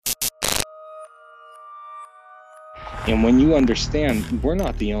And when you understand, we're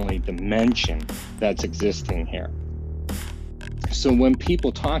not the only dimension that's existing here. So when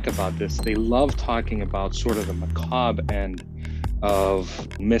people talk about this, they love talking about sort of the macabre end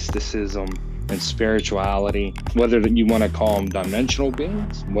of mysticism and spirituality, whether you want to call them dimensional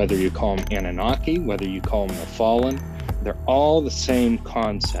beings, whether you call them Anunnaki, whether you call them the fallen, they're all the same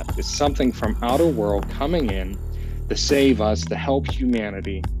concept. It's something from outer world coming in to save us, to help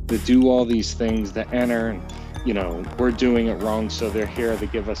humanity, to do all these things, to enter, and we're doing it wrong, so they're here to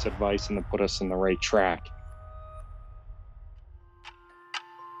give us advice and to put us on the right track.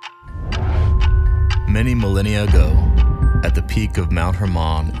 Many millennia ago, at the peak of Mount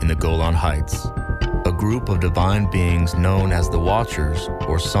Hermon in the Golan Heights, a group of divine beings known as the Watchers,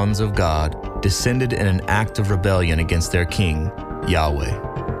 or Sons of God, descended in an act of rebellion against their king, Yahweh.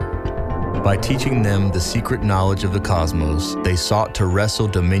 By teaching them the secret knowledge of the cosmos, they sought to wrestle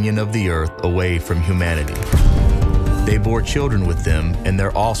dominion of the earth away from humanity. They bore children with them, and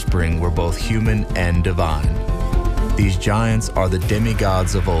their offspring were both human and divine. These giants are the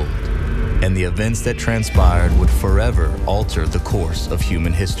demigods of old, and the events that transpired would forever alter the course of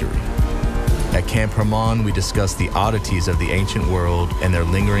human history. At Camp Hermon, we discuss the oddities of the ancient world and their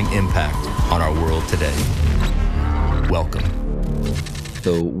lingering impact on our world today. Welcome.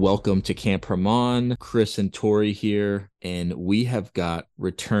 So welcome to Camp Hermon. Chris and Tori here, and we have got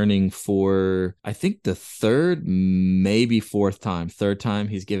returning for, I think, the third, maybe third time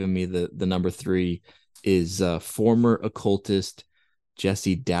he's given me the number 3, is former occultist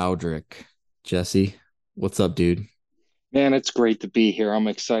Jesse Dowdrick. Jesse, what's up, dude? Man, it's great to be here. I'm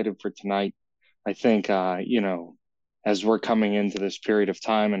excited for tonight. I think, as we're coming into this period of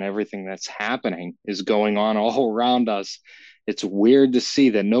time and everything that's happening is going on all around us, it's weird to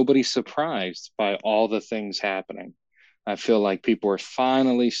see that nobody's surprised by all the things happening. I feel like people are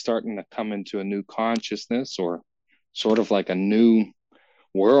finally starting to come into a new consciousness, or sort of like a new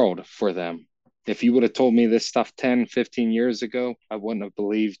world for them. If you would have told me this stuff 10, 15 years ago, I wouldn't have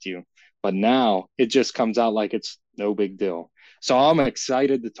believed you. But now it just comes out like it's no big deal. So I'm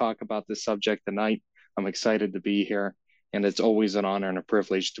excited to talk about this subject tonight. I'm excited to be here. And it's always an honor and a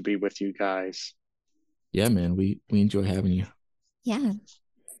privilege to be with you guys. Yeah, man, we enjoy having you. Yeah,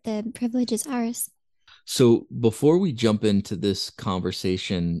 the privilege is ours. So before we jump into this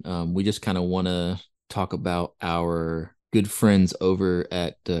conversation, we just kind of want to talk about our good friends over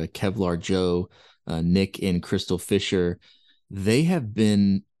at Kevlar Joe, Nick and Crystal Fisher. They have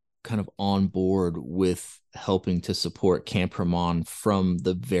been kind of on board with helping to support Camp Hermon from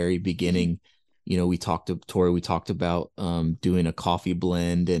the very beginning. You know, we talked to Tori, we talked about doing a coffee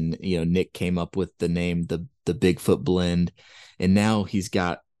blend, and Nick came up with the name the Bigfoot blend, and now he's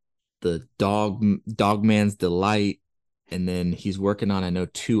got the Dogman's Delight, and then he's working on, I know,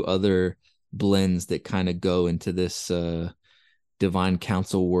 2 other blends that kind of go into this Divine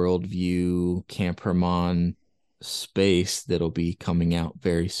Council worldview Camp Hermon space that'll be coming out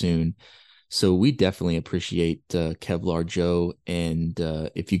very soon. So we definitely appreciate Kevlar Joe, and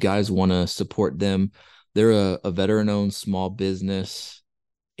if you guys want to support them, they're a veteran-owned small business,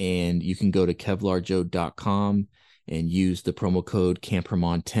 and you can go to kevlarjoe.com and use the promo code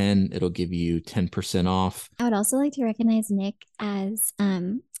CampHermon10. It'll give you 10% off. I would also like to recognize Nick as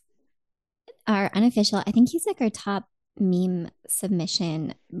our unofficial, I think he's like our top meme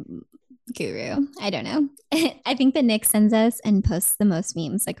submission guru. I don't know. I think that Nick sends us and posts the most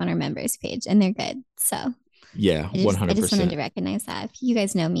memes like on our members page, and they're good. So yeah, 100%. I just wanted to recognize that. If you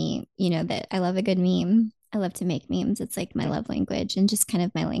guys know me, you know that I love a good meme. I love to make memes. It's like my love language and just kind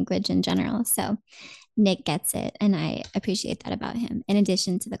of my language in general. So Nick gets it, and I appreciate that about him, in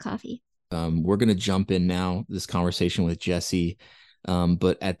addition to the coffee. We're going to jump in now, this conversation with Jesse.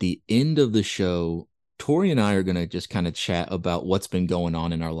 But at the end of the show, Tori and I are going to just kind of chat about what's been going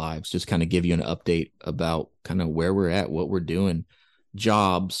on in our lives, just kind of give you an update about kind of where we're at, what we're doing,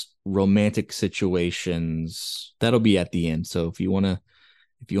 jobs, romantic situations. That'll be at the end. So if you want to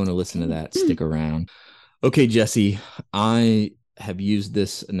listen to that, stick around. Okay, Jesse, I have used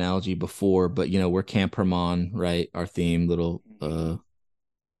this analogy before, but we're Camp Hermon, right? Our theme, little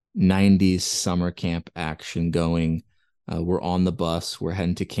 90s summer camp action going. We're on the bus, we're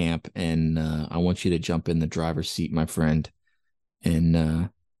heading to camp, and I want you to jump in the driver's seat, my friend, and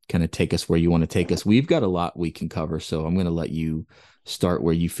kind of take us where you want to take us. We've got a lot we can cover, so I'm going to let you start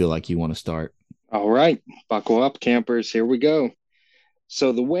where you feel like you want to start. All right, buckle up, campers. Here we go.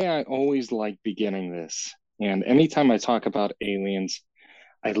 So the way I always like beginning this, and anytime I talk about aliens,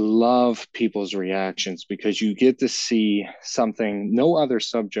 I love people's reactions, because you get to see something no other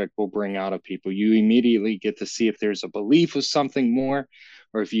subject will bring out of people. You immediately get to see if there's a belief of something more,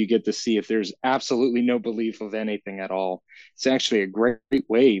 or if you get to see if there's absolutely no belief of anything at all. It's actually a great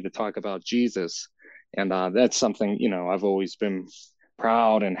way to talk about Jesus. And that's something, I've always been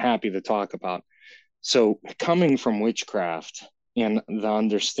proud and happy to talk about. So coming from witchcraft and the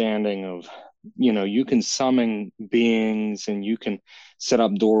understanding of, you can summon beings and you can set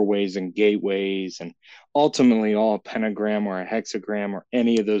up doorways and gateways, and ultimately all a pentagram or a hexagram or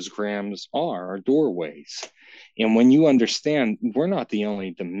any of those grams are doorways. And when you understand, we're not the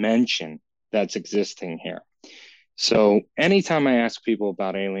only dimension that's existing here. So anytime I ask people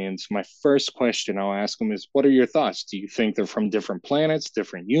about aliens, my first question I'll ask them is, what are your thoughts? Do you think they're from different planets,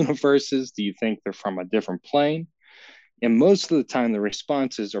 different universes? Do you think they're from a different plane? And most of the time, the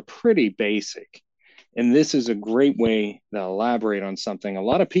responses are pretty basic. And this is a great way to elaborate on something a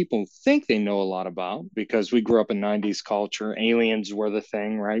lot of people think they know a lot about, because we grew up in 90s culture. Aliens were the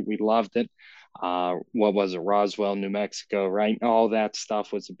thing, right? We loved it. What was it? Roswell, New Mexico, right? All that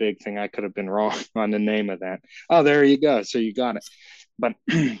stuff was a big thing. I could have been wrong on the name of that. Oh, there you go. So you got it. But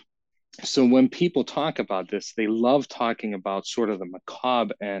so when people talk about this, they love talking about sort of the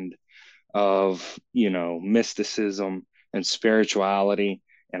macabre end of, mysticism and spirituality.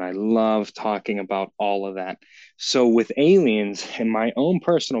 And I love talking about all of that. So with aliens, in my own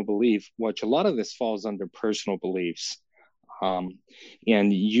personal belief, which a lot of this falls under personal beliefs, and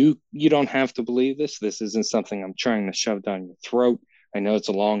you don't have to believe this. This isn't something I'm trying to shove down your throat. I know it's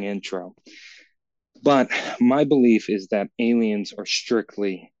a long intro, but my belief is that aliens are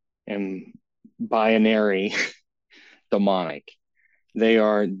strictly and binary demonic. They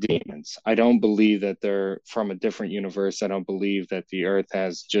are demons. I don't believe that they're from a different universe. I don't believe that the earth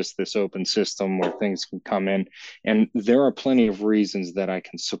has just this open system where things can come in. And there are plenty of reasons that I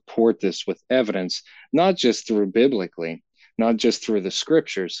can support this with evidence, not just through biblically, not just through the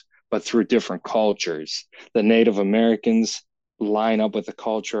scriptures, but through different cultures. The Native Americans line up with the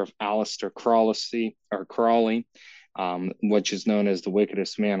culture of Aleister Crowley, which is known as the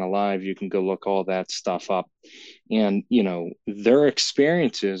wickedest man alive. You can go look all that stuff up. And, their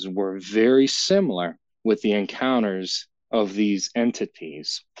experiences were very similar with the encounters of these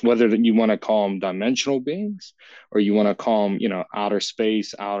entities, whether you want to call them dimensional beings or you want to call them, outer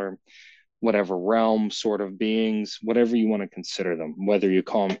space, outer whatever realm sort of beings, whatever you want to consider them, whether you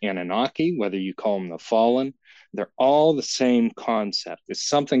call them Anunnaki, whether you call them the fallen, they're all the same concept. It's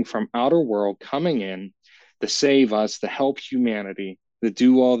something from outer world coming in to save us, to help humanity, to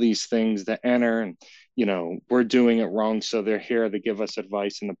do all these things, to enter, and we're doing it wrong, so they're here to give us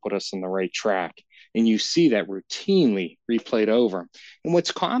advice and to put us on the right track. And you see that routinely replayed over. And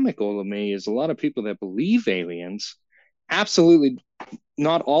what's comical to me is a lot of people that believe aliens, absolutely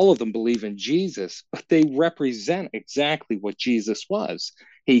not all of them believe in Jesus, but they represent exactly what Jesus was.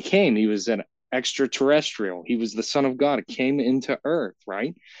 He came, he was an extraterrestrial, he was the Son of God, it came into earth,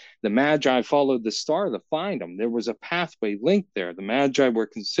 right? The Magi followed the star to find him. There was a pathway linked there. The Magi were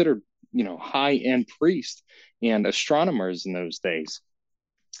considered, high-end priests and astronomers in those days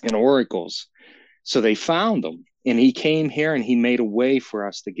and oracles. So they found him, and he came here and he made a way for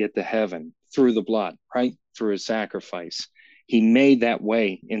us to get to heaven through the blood, right? Through his sacrifice. He made that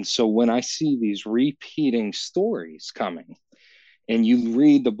way. And so when I see these repeating stories coming, and you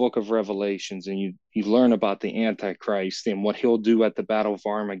read the book of Revelations and you learn about the Antichrist and what he'll do at the Battle of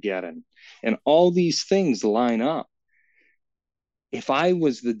Armageddon, and all these things line up. If I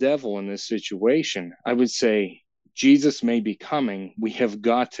was the devil in this situation, I would say, Jesus may be coming. We have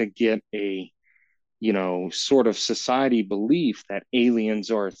got to get a, sort of society belief that aliens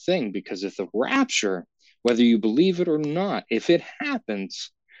are a thing, because if the rapture, whether you believe it or not, if it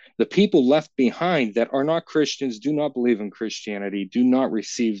happens, the people left behind that are not Christians, do not believe in Christianity, do not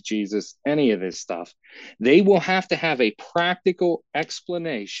receive Jesus, any of this stuff, they will have to have a practical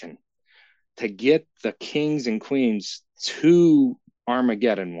explanation to get the kings and queens to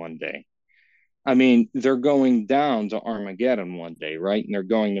Armageddon one day. I mean, they're going down to Armageddon one day, right? And they're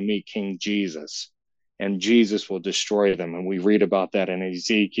going to meet King Jesus, and Jesus will destroy them. And we read about that in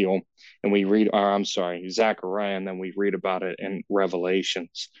Ezekiel, and Zechariah, and then we read about it in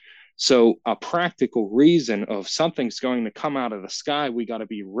Revelations. So a practical reason of something's going to come out of the sky, we got to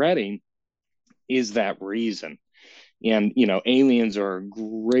be ready, is that reason. And, aliens are a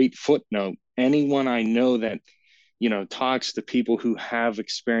great footnote. Anyone I know that, talks to people who have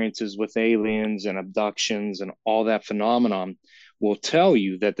experiences with aliens and abductions and all that phenomenon will tell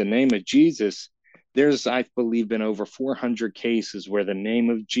you that the name of Jesus, there's, I believe, been over 400 cases where the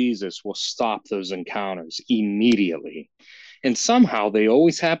name of Jesus will stop those encounters immediately. And somehow they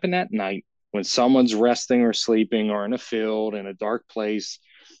always happen at night when someone's resting or sleeping or in a field in a dark place.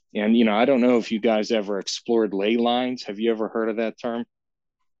 And, I don't know if you guys ever explored ley lines. Have you ever heard of that term?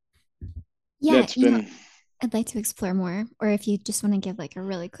 Yeah, That's been I'd like to explore more, or if you just want to give like a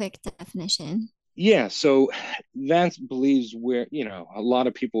really quick definition. Yeah, so that believes where, a lot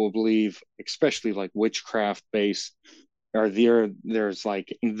of people will believe, especially like witchcraft based, are there's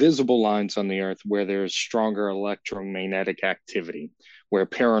like invisible lines on the earth where there's stronger electromagnetic activity, where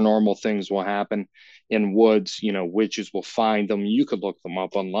paranormal things will happen in woods, witches will find them. You could look them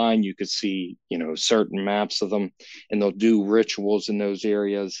up online, you could see, certain maps of them, and they'll do rituals in those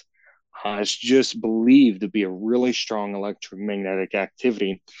areas. It's just believed to be a really strong electromagnetic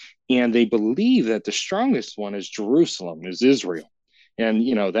activity. And they believe that the strongest one is Jerusalem, is Israel. And,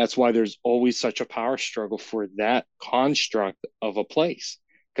 that's why there's always such a power struggle for that construct of a place,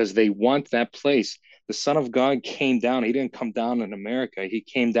 because they want that place. The Son of God came down. He didn't come down in America. He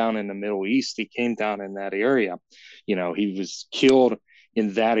came down in the Middle East. He came down in that area. He was killed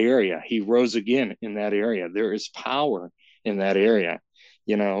in that area. He rose again in that area. There is power in that area.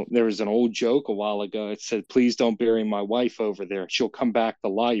 There was an old joke a while ago. It said, "Please don't bury my wife over there. She'll come back to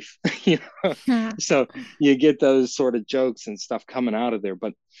life." you know? So you get those sort of jokes and stuff coming out of there.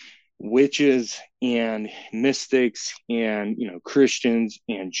 But witches and mystics and, Christians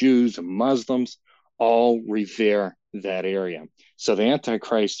and Jews and Muslims all revere that area. So the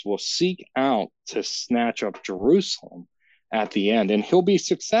Antichrist will seek out to snatch up Jerusalem at the end, and he'll be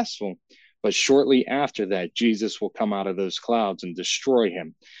successful. But shortly after that, Jesus will come out of those clouds and destroy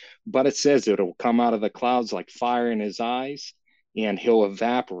him. But it says it'll come out of the clouds like fire in his eyes, and he'll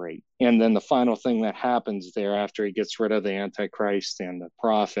evaporate. And then the final thing that happens there after he gets rid of the Antichrist and the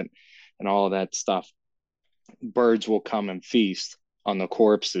prophet and all of that stuff, birds will come and feast on the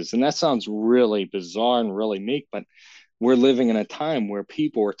corpses. And that sounds really bizarre and really meek, but we're living in a time where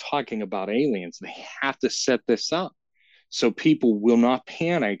people are talking about aliens. They have to set this up so people will not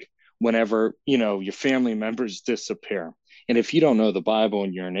panic whenever, your family members disappear. And if you don't know the Bible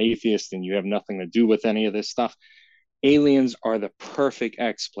and you're an atheist and you have nothing to do with any of this stuff, aliens are the perfect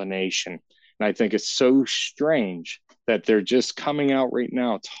explanation. And I think it's so strange that they're just coming out right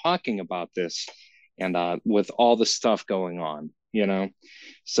now talking about this, and with all the stuff going on.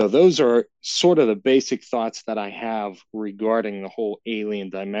 So those are sort of the basic thoughts that I have regarding the whole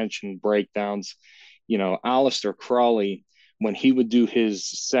alien dimension breakdowns. Aleister Crowley, when he would do his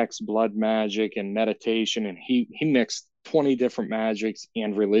sex, blood magic, and meditation, and he mixed 20 different magics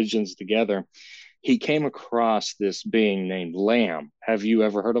and religions together, he came across this being named Lamb. Have you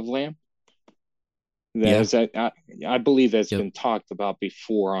ever heard of Lamb? Yeah. I believe that's Yep. been talked about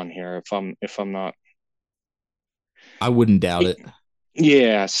before on here. If I'm not, I wouldn't doubt it.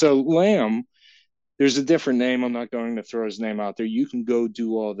 yeah. So Lamb, there's a different name. I'm not going to throw his name out there. You can go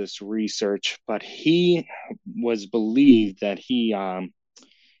do all this research, but he was believed that he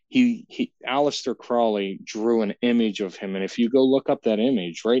Aleister Crowley drew an image of him, and if you go look up that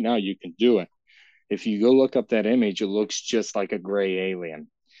image right now, you can do it. If you go look up that image, it looks just like a gray alien.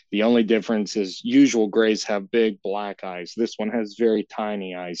 The only difference is usual grays have big black eyes. This one has very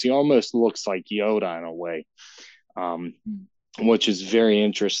tiny eyes. He almost looks like Yoda in a way, um, which is very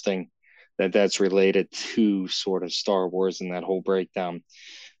interesting that that's related to sort of Star Wars and that whole breakdown.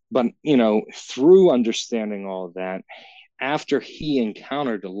 But, through understanding all of that, after he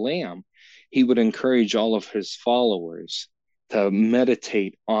encountered a lamb, he would encourage all of his followers to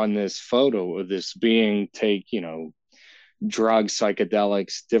meditate on this photo of this being, take, drugs,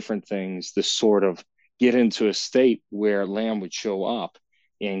 psychedelics, different things, to sort of get into a state where Lamb would show up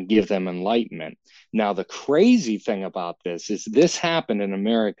and give them enlightenment. Now, the crazy thing about this is this happened in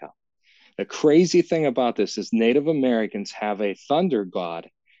America. The crazy thing about this is Native Americans have a thunder god.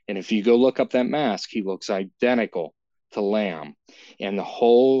 And if you go look up that mask, he looks identical to Lamb. And the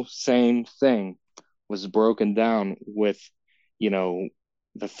whole same thing was broken down with,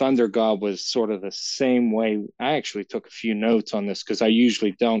 the thunder god was sort of the same way. I actually took a few notes on this because I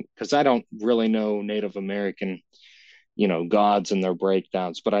usually don't, because I don't really know Native American, gods and their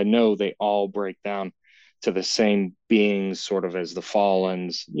breakdowns, but I know they all break down to the same beings, sort of as the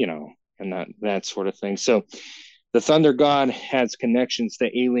fallens, and that sort of thing. So the thunder god has connections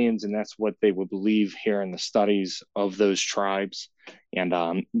to aliens, and that's what they would believe here in the studies of those tribes. And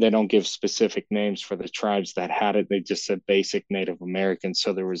they don't give specific names for the tribes that had it. They just said basic Native Americans.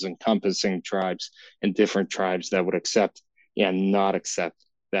 So there was encompassing tribes and different tribes that would accept and not accept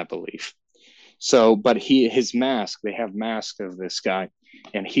that belief. So, but his mask, they have masks of this guy,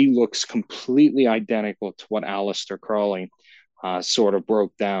 and he looks completely identical to what Aleister Crowley sort of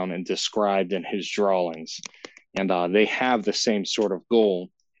broke down and described in his drawings. And they have the same sort of goal.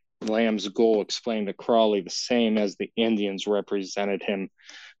 Lamb's goal explained to Crowley the same as the Indians represented him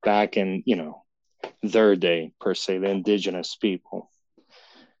back in, their day, per se, the indigenous people.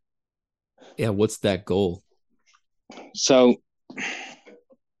 Yeah, what's that goal? So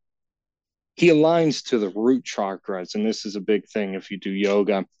he aligns to the root chakras, and this is a big thing if you do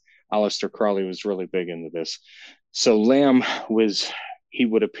yoga. Aleister Crowley was really big into this. So Lamb was, he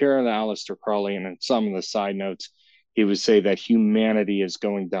would appear in Aleister Crowley, and in some of the side notes, he would say that humanity is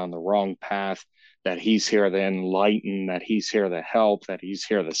going down the wrong path, that he's here to enlighten, that he's here to help, that he's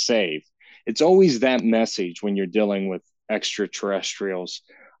here to save. It's always that message when you're dealing with extraterrestrials.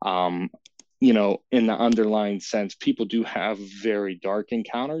 Um, in the underlying sense, people do have very dark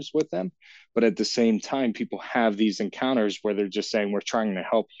encounters with them. But at the same time, people have these encounters where they're just saying, we're trying to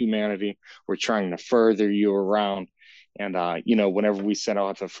help humanity. We're trying to further you around. And, whenever we sent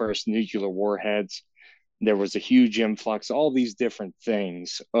out the first nuclear warheads, there was a huge influx, all these different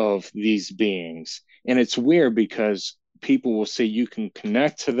things of these beings. And it's weird because people will say you can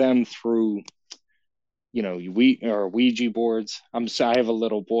connect to them through Ouija boards. I have a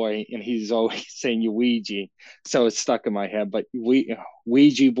little boy and he's always saying Ouija, so it's stuck in my head. But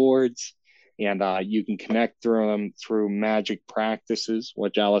Ouija boards, and you can connect through them through magic practices,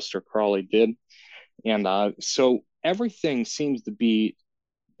 which Aleister Crowley did, and so everything seems to be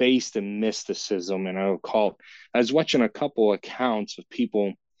based in mysticism and occult. I was watching a couple accounts of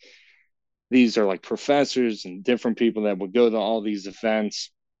people. These are like professors and different people that would go to all these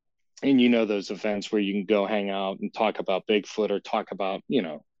events, and those events where you can go hang out and talk about Bigfoot or talk about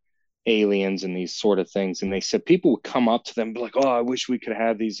aliens and these sort of things. And they said people would come up to them and be like, oh, I wish we could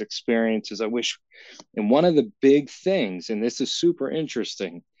have these experiences. I wish. And one of the big things, and this is super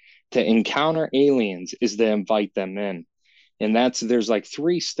interesting, to encounter aliens is to invite them in. And there's like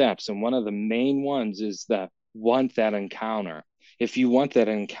 3 steps, and one of the main ones is that want that encounter. If you want that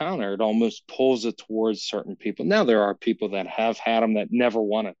encounter, it almost pulls it towards certain people. Now there are people that have had them that never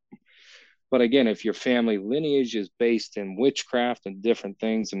want it. But again, if your family lineage is based in witchcraft and different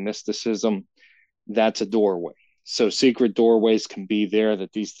things and mysticism, that's a doorway. So secret doorways can be there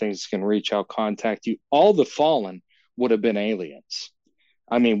that these things can reach out, contact you. All the fallen would have been aliens.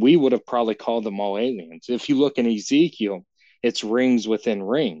 I mean, we would have probably called them all aliens. If you look in Ezekiel, it's rings within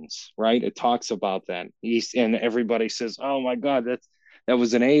rings, right? It talks about that. And everybody says, oh my God, that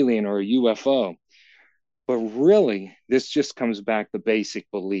was an alien or a UFO. But really, this just comes back to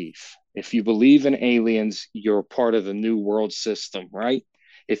basic belief. If you believe in aliens, you're part of the new world system, right?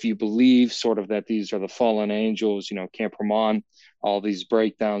 If you believe sort of that these are the fallen angels, Campermon, all these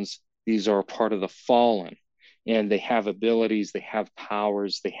breakdowns, these are a part of the fallen. And they have abilities, they have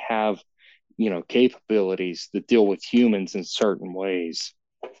powers, they have, capabilities that deal with humans in certain ways.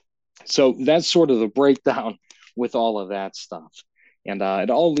 So that's sort of the breakdown with all of that stuff. And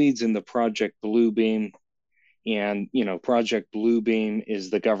it all leads into Project Bluebeam. And, Project Bluebeam is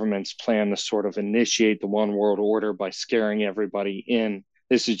the government's plan to sort of initiate the one world order by scaring everybody in.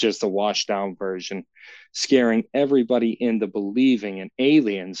 This is just a washed down version, scaring everybody into believing in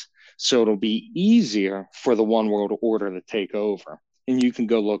aliens. So it'll be easier for the one world order to take over. And you can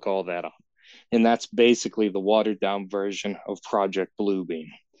go look all that up. And that's basically the watered down version of Project Bluebeam.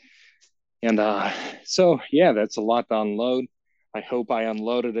 And yeah, that's a lot to unload. I hope I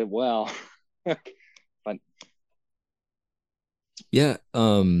unloaded it well. But yeah,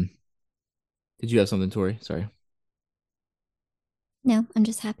 did you have something, Tori? Sorry. No, I'm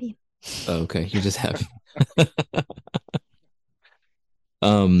just happy. Oh, okay, you just have.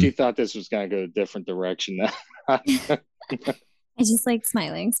 She thought this was gonna go a different direction. I just like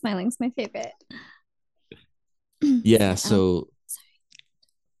smiling. Smiling's my favorite. Yeah. So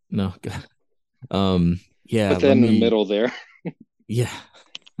no. Yeah. Put that in the middle there. Yeah.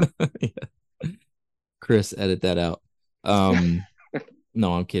 Yeah. Chris, edit that out.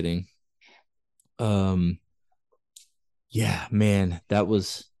 No, I'm kidding. Yeah, man, that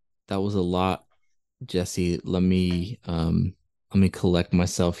was a lot, Jesse. Let me collect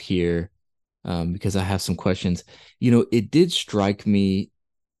myself here, because I have some questions. It did strike me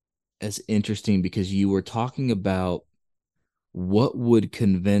as interesting because you were talking about what would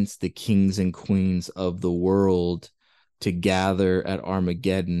convince the kings and queens of the world to gather at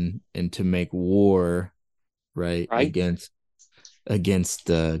Armageddon and to make war, right, Right. against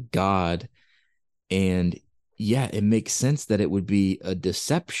God. And yeah, it makes sense that it would be a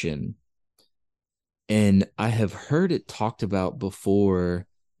deception. And I have heard it talked about before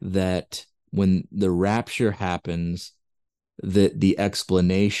that when the rapture happens, that the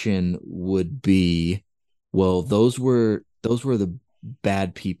explanation would be, well, those were the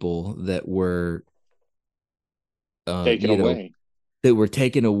bad people that were Take it away. that were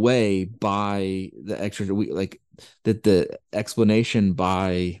taken away by the extra, like that the explanation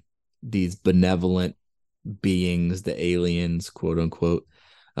by these benevolent beings, the aliens, quote unquote,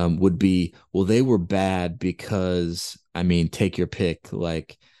 would be, well, they were bad because, I mean, take your pick.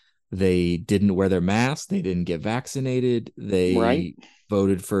 Like, they didn't wear their masks, they didn't get vaccinated, Right. they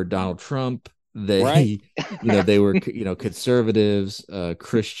voted for Donald Trump, Right. they, they were, conservatives,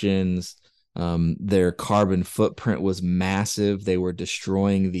 Christians. Their carbon footprint was massive. They were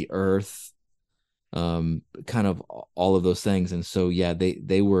destroying the earth, kind of all of those things. And so, yeah,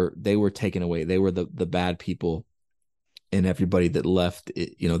 they were taken away. They were the bad people, and everybody that left,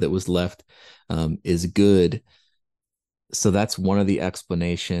 that was left, is good. So that's one of the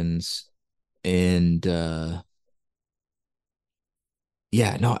explanations. And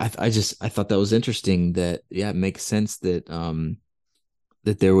yeah, no, I thought that was interesting. That, yeah, it makes sense that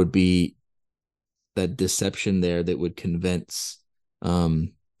that there would be that deception there that would convince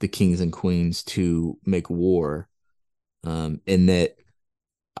the kings and queens to make war. And that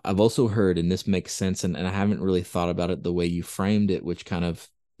I've also heard, and this makes sense, and I haven't really thought about it the way you framed it, which kind of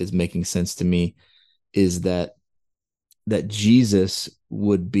is making sense to me, is that Jesus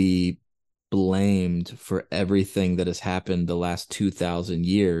would be blamed for everything that has happened the last 2,000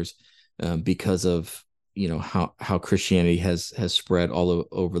 years, because of, how Christianity has spread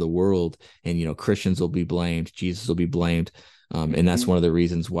over the world. And, Christians will be blamed, Jesus will be blamed. And that's Mm-hmm. one of the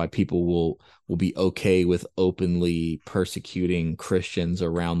reasons why people will be okay with openly persecuting Christians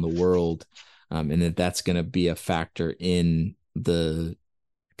around the world, and that's going to be a factor in the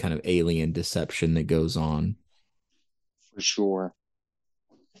kind of alien deception that goes on. For sure.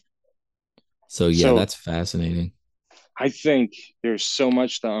 So, yeah, So that's fascinating. I think there's so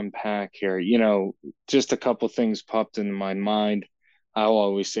much to unpack here. Just a couple things popped into my mind. I'll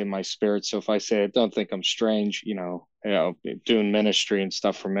always say my spirit. So if I say I don't think I'm strange, doing ministry and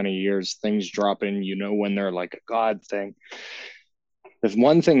stuff for many years, things drop in, when they're like a God thing. There's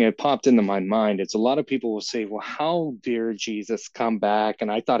one thing that popped into my mind. It's a lot of people will say, well, how dare Jesus come back?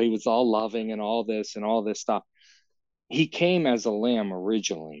 And I thought he was all loving and all this stuff. He came as a lamb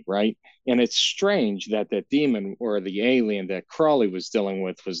originally, right? And it's strange that that demon or the alien that Crawley was dealing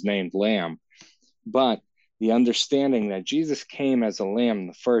with was named Lamb. But the understanding that Jesus came as a lamb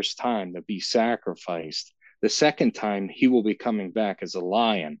the first time to be sacrificed, the second time he will be coming back as a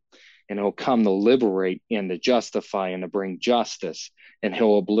lion, and he'll come to liberate and to justify and to bring justice, and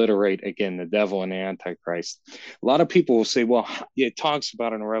he'll obliterate again the devil and the Antichrist. A lot of people will say, well, it talks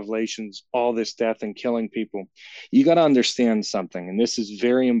about in Revelations all this death and killing people. You got to understand something, and this is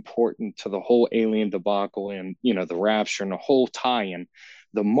very important to the whole alien debacle and the rapture and the whole tie-in.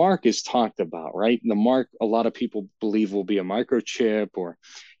 The mark is talked about, right? The mark, a lot of people believe, will be a microchip or,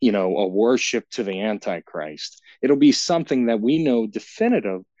 a worship to the Antichrist. It'll be something that we know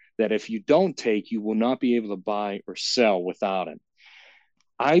definitive that if you don't take, you will not be able to buy or sell without it.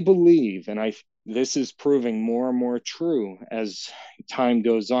 I believe, and this is proving more and more true as time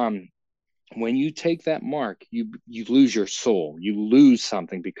goes on, when you take that mark, you lose your soul. You lose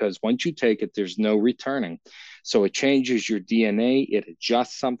something, because once you take it, there's no returning. So it changes your DNA. It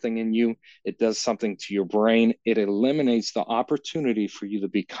adjusts something in you. It does something to your brain. It eliminates the opportunity for you to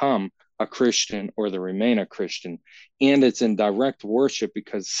become a Christian or to remain a Christian. And it's in direct worship,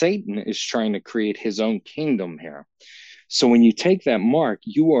 because Satan is trying to create his own kingdom here. So when you take that mark,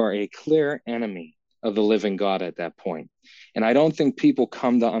 you are a clear enemy of the living God at that point. And I don't think people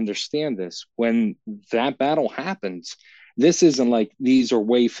come to understand this. When that battle happens, this isn't like these are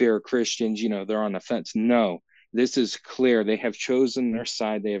Wayfarer Christians, they're on the fence. No, this is clear. They have chosen their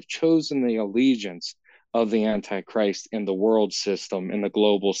side. They have chosen the allegiance of the Antichrist in the world system, in the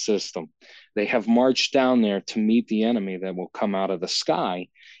global system. They have marched down there to meet the enemy that will come out of the sky.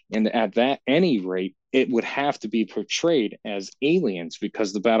 And at that any rate, it would have to be portrayed as aliens,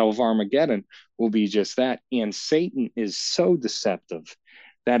 because the Battle of Armageddon will be just that. And Satan is so deceptive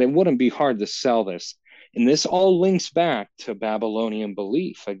that it wouldn't be hard to sell this. And this all links back to Babylonian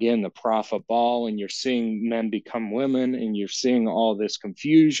belief. Again, the prophet Baal, and you're seeing men become women, and you're seeing all this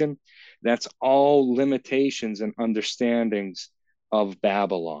confusion. That's all limitations and understandings of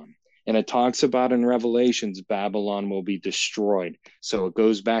Babylon. And it talks about in Revelations, Babylon will be destroyed. So it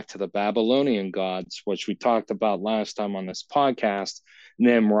goes back to the Babylonian gods, which we talked about last time on this podcast,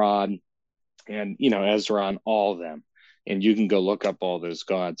 Nimrod and, Ezra and all of them. And you can go look up all those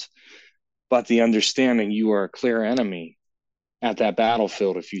gods. But the understanding, you are a clear enemy at that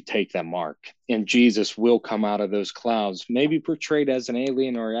battlefield if you take that mark. And Jesus will come out of those clouds, maybe portrayed as an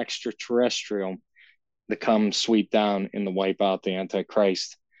alien or extraterrestrial, to come sweep down and to wipe out the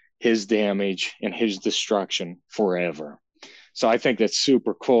Antichrist, his damage and his destruction forever. So I think that's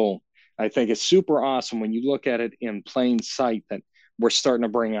super cool. I think it's super awesome when you look at it in plain sight that we're starting to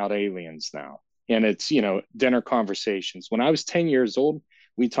bring out aliens now. And it's, dinner conversations. When I was 10 years old,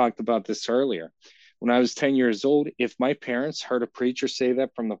 We talked about this earlier. When I was 10 years old, if my parents heard a preacher say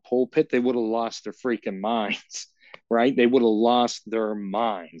that from the pulpit, they would have lost their freaking minds, right? They would have lost their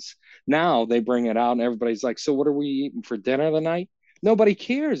minds. Now they bring it out and everybody's like, so what are we eating for dinner tonight? Nobody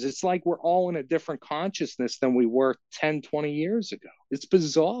cares. It's like we're all in a different consciousness than we were 10, 20 years ago. It's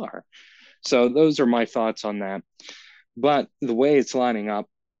bizarre. So those are my thoughts on that. But the way it's lining up,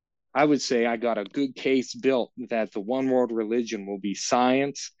 I would say I got a good case built that the one world religion will be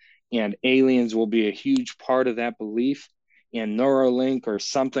science and aliens will be a huge part of that belief, and Neuralink or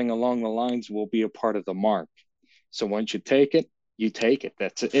something along the lines will be a part of the mark. So once you take it, you take it.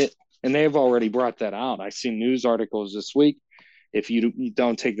 That's it. And they've already brought that out. I see news articles this week. If you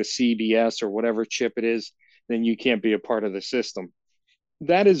don't take the CBS or whatever chip it is, then you can't be a part of the system.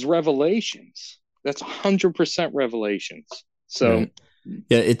 That is revelations. That's 100% revelations. So right.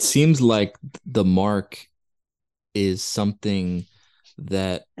 Yeah, it seems like the mark is something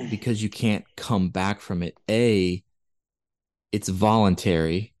that, because you can't come back from it, it's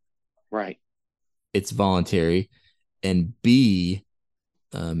voluntary. Right. It's voluntary. And B,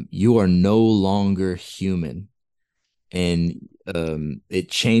 you are no longer human. And it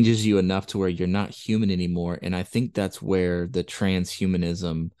changes you enough to where you're not human anymore. And I think that's where the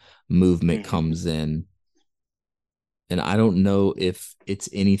transhumanism movement comes in. And I don't know if it's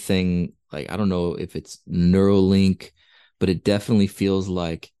anything like, I don't know if it's Neuralink, but it definitely feels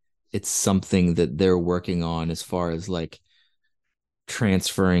like it's something that they're working on as far as like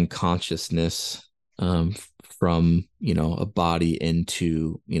transferring consciousness from, a body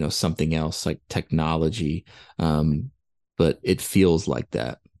into, something else like technology. But it feels like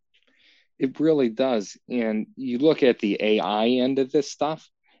that. It really does. And you look at the AI end of this stuff,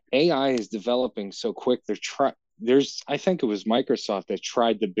 AI is developing so quick. I think it was Microsoft that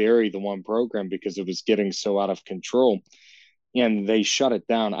tried to bury the one program because it was getting so out of control and they shut it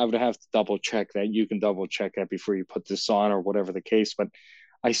down. I would have to double check that. You can double check that before you put this on or whatever the case. But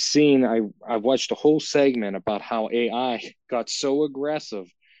I watched a whole segment about how AI got so aggressive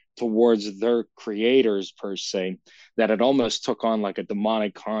towards their creators per se that it almost took on like a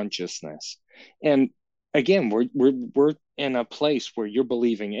demonic consciousness. And again, we're in a place where you're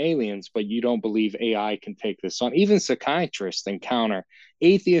believing aliens, but you don't believe AI can take this on. Even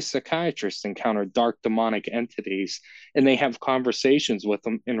atheist psychiatrists encounter dark demonic entities, and they have conversations with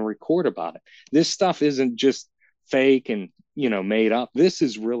them and record about it. This stuff isn't just fake and made up. This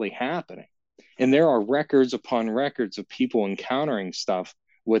is really happening. And there are records upon records of people encountering stuff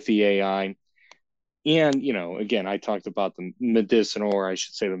with the AI. And, again, I talked about the medicinal, or I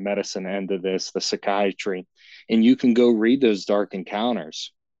should say the medicine end of this, the psychiatry. And you can go read those dark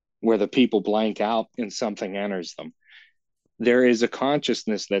encounters where the people blank out and something enters them. There is a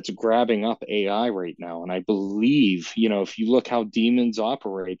consciousness that's grabbing up AI right now. And I believe, if you look how demons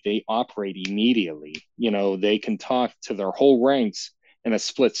operate, they operate immediately. They can talk to their whole ranks in a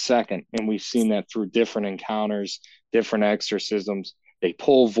split second. And we've seen that through different encounters, different exorcisms. They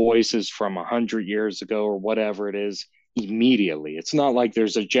pull voices from 100 years ago or whatever it is immediately. It's not like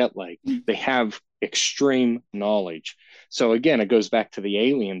there's a jet lag. They have extreme knowledge. So again, it goes back to the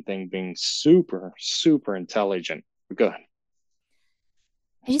alien thing being super, super intelligent. Go ahead.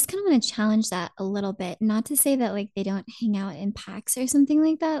 I just kind of want to challenge that a little bit. Not to say that like they don't hang out in packs or something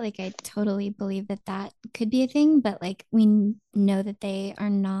like that. Like I totally believe that that could be a thing, but like we know that they are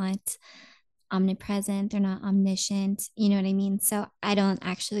not omnipresent, they're not omniscient, you know what I mean? So I don't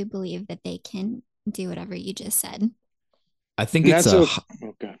actually believe that they can do whatever you just said. I think And it's that's a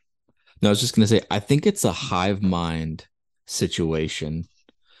okay. No, I was just going to say, I think it's a hive mind situation.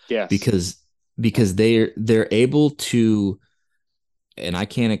 Yes. Because they're able to, and I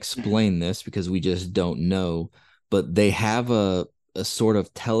can't explain this because we just don't know, but they have a sort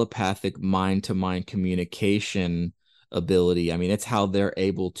of telepathic mind to mind communication ability. I mean, it's how they're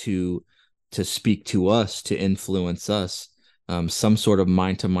able to speak to us, to influence us, some sort of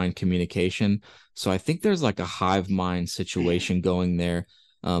mind to mind communication. So I think there's like a hive mind situation going there.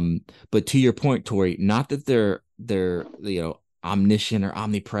 But to your point, Tori, not that they're omniscient or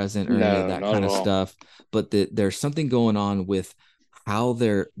omnipresent or any of No, that not kind at of all. stuff, but there's something going on with how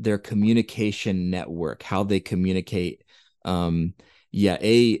their communication network, how they communicate. They've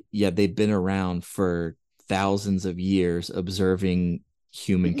been around for thousands of years observing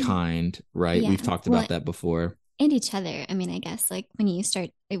humankind, right? Yeah. We've talked Well, about that before. and each other. I mean, I guess like when you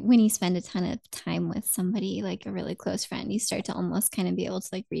spend a ton of time with somebody, like a really close friend, you start to almost kind of be able to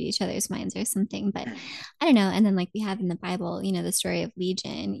like read each other's minds or something. But I don't know. And then like we have in the Bible, the story of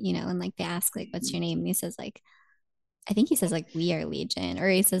Legion, and like they ask like, what's your name? And he says like, I think he says like we are legion, or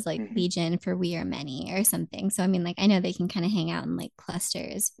he says like Mhm. legion for we are many or something. So I mean, like I know they can kind of hang out in like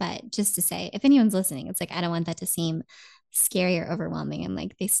clusters, but just to say, if anyone's listening, it's like I don't want that to seem scary or overwhelming. And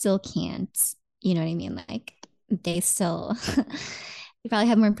like they still can't, you know what I mean? Like they still they probably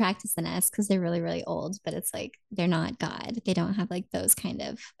have more practice than us because they're really, really old, but it's like they're not God. They don't have like those kind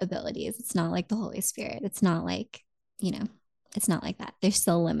of abilities. It's not like the Holy Spirit. It's not like, you know, it's not like that. They're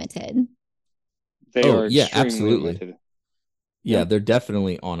still limited. They Oh, are yeah, extremely absolutely. limited. Yeah, Yep. they're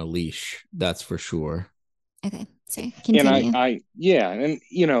definitely on a leash. That's for sure. Okay, sorry, And continue. yeah, and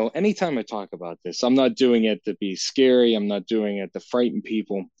anytime I talk about this, I'm not doing it to be scary. I'm not doing it to frighten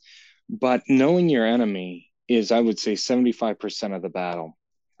people. But knowing your enemy is, I would say, 75% of the battle.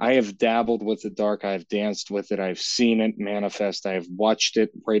 I have dabbled with the dark. I've danced with it. I've seen it manifest. I've watched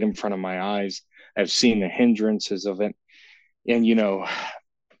it right in front of my eyes. I've seen the hindrances of it. And,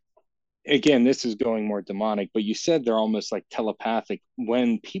 again, this is going more demonic, but you said they're almost like telepathic.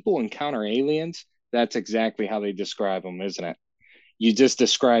 When people encounter aliens, that's exactly how they describe them, isn't it? You just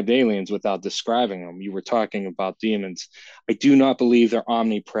described aliens without describing them. You were talking about demons. I do not believe they're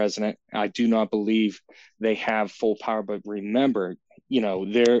omnipresent. I do not believe they have full power. But remember,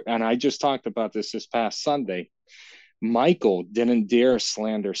 they're, and I just talked about this past Sunday. Michael didn't dare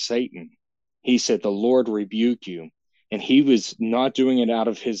slander Satan. He said, "The Lord rebuke you." And he was not doing it out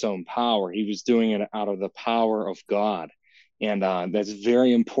of his own power, he was doing it out of the power of God. And that's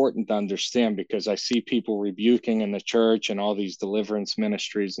very important to understand because I see people rebuking in the church and all these deliverance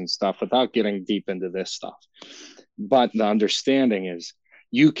ministries and stuff without getting deep into this stuff. But the understanding is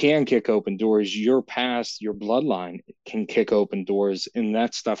you can kick open doors. Your past, your bloodline can kick open doors, and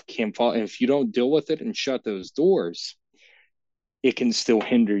that stuff can fall. And if you don't deal with it and shut those doors, it can still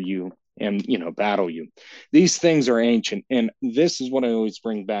hinder you and battle you. These things are ancient, and this is what I always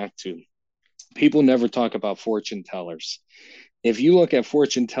bring back to. People never talk about fortune tellers. If you look at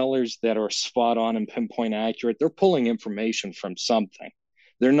fortune tellers that are spot on and pinpoint accurate, they're pulling information from something.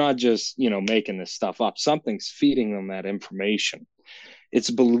 They're not just making this stuff up. Something's feeding them that information.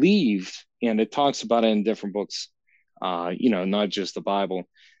 It's believed, and it talks about it in different books, not just the Bible,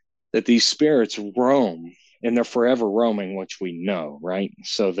 that these spirits roam and they're forever roaming, which we know, right?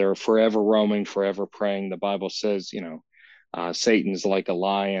 So they're forever roaming, forever preying. The Bible says, Satan's like a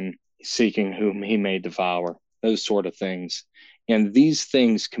lion seeking whom he may devour, those sort of things. And these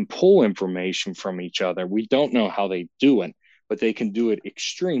things can pull information from each other. We don't know how they do it, but they can do it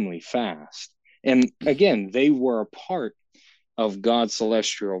extremely fast. And again, they were a part of God's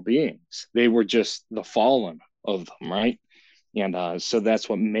celestial beings. They were just the fallen of them, right? And so that's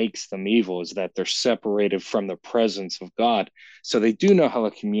what makes them evil, is that they're separated from the presence of God. So they do know how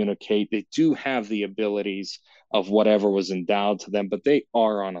to communicate. They do have the abilities of whatever was endowed to them, but they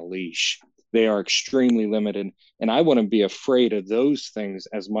are on a leash. They are extremely limited. And I wouldn't be afraid of those things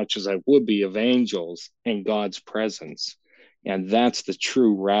as much as I would be of angels in God's presence. And that's the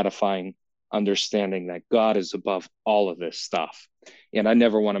true ratifying understanding that God is above all of this stuff. And I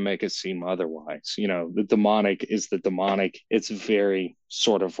never want to make it seem otherwise. The demonic is the demonic. It's very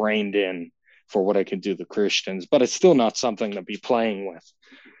sort of reined in for what I can do to Christians, but it's still not something to be playing with.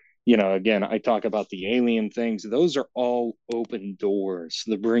 Again, I talk about the alien things. Those are all open doors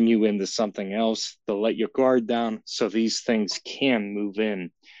that bring you into something else. They'll let your guard down so these things can move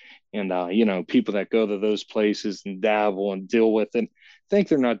in. And, people that go to those places and dabble and deal with it think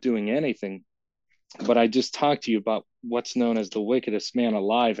they're not doing anything. But I just talked to you about what's known as the wickedest man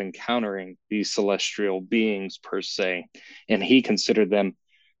alive encountering these celestial beings, per se. And he considered them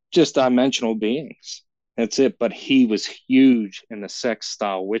just dimensional beings. That's it. But he was huge in the sex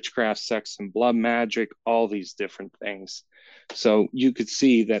style, witchcraft, sex and blood magic, all these different things. So you could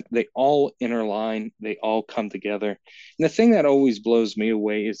see that they all interline, they all come together. And the thing that always blows me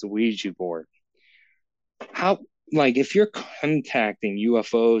away is the Ouija board. How, like, if you're contacting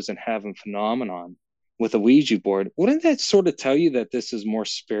UFOs and having phenomenon with a Ouija board, wouldn't that sort of tell you that this is more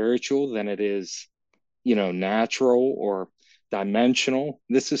spiritual than it is, natural or dimensional?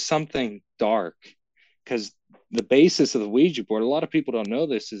 This is something dark, because the basis of the Ouija board, a lot of people don't know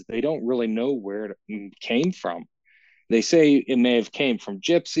this, is they don't really know where it came from. They say it may have came from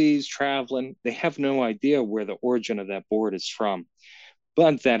gypsies traveling. They have no idea where the origin of that board is from,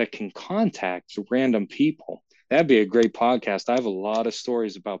 but that it can contact random people. That'd be a great podcast. I have a lot of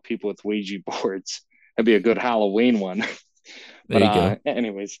stories about people with Ouija boards. That'd be a good Halloween one. There But you go.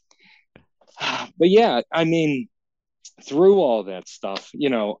 anyways, but yeah, I mean, through all that stuff,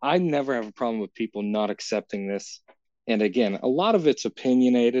 I never have a problem with people not accepting this. And again, a lot of it's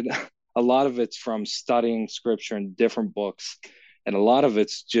opinionated. A lot of it's from studying scripture in different books. And a lot of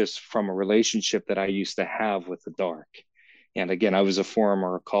it's just from a relationship that I used to have with the dark. And again, I was a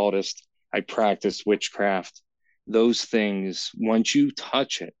former occultist. I practiced witchcraft. Those things, once you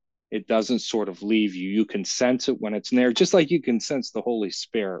touch it, it doesn't sort of leave you. You can sense it when it's there, just like you can sense the Holy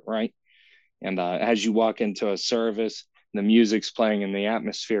Spirit, right? And as you walk into a service, the music's playing and the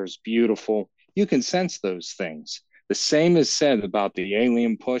atmosphere is beautiful. You can sense those things. The same is said about the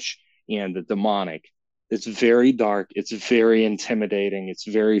alien push and the demonic. It's very dark. It's very intimidating. It's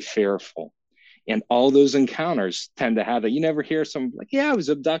very fearful. And all those encounters tend to have that. You never hear some like, yeah, I was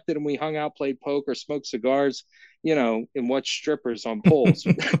abducted and we hung out, played poker, smoked cigars, and watched strippers on poles.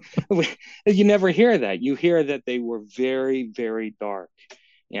 You never hear that. You hear that they were very, very dark,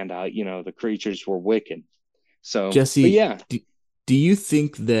 and the creatures were wicked. So, but Jesse, yeah, do you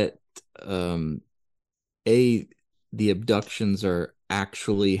think that um a the abductions are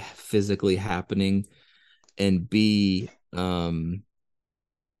actually physically happening, and B, do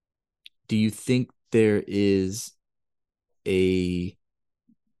you think there is a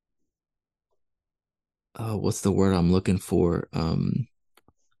what's the word I'm looking for?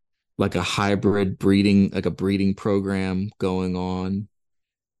 Like a hybrid breeding, like a breeding program going on?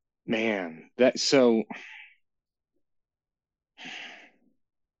 man, so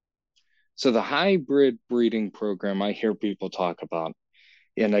the hybrid breeding program I hear people talk about.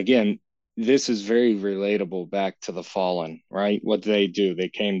 And again, this is very relatable back to the fallen, right? What did they do? They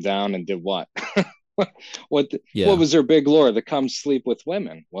came down and did what? What Yeah. was their big lure? To come sleep with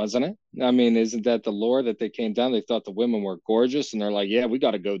women, wasn't it? I mean, isn't that the lure that they came down? They thought the women were gorgeous, and they're like, yeah, we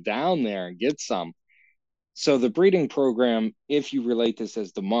got to go down there and get some. So the breeding program, if you relate this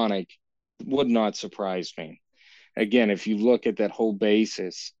as demonic, would not surprise me. Again, if you look at that whole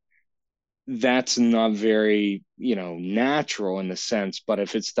basis, that's not very natural in the sense, but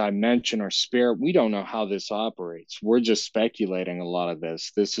if it's dimension or spirit, we don't know how this operates. We're just speculating. A lot of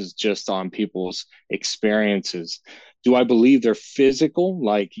this is just on people's experiences. Do I believe they're physical,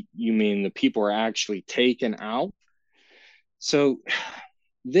 like you mean the people are actually taken out? So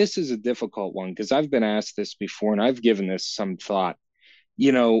this is a difficult one because I've been asked this before and I've given this some thought.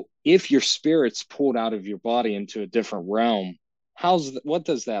 If your spirit's pulled out of your body into a different realm, what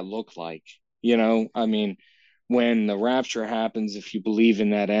does that look like? I mean, when the rapture happens, if you believe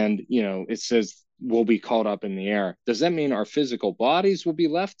in that end, it says we'll be caught up in the air. Does that mean our physical bodies will be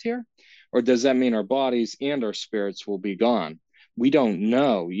left here? Or does that mean our bodies and our spirits will be gone? We don't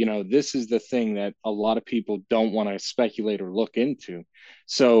know. This is the thing that a lot of people don't want to speculate or look into.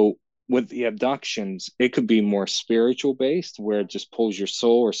 So with the abductions, it could be more spiritual based, where it just pulls your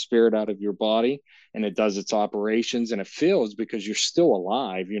soul or spirit out of your body and it does its operations and it feels because you're still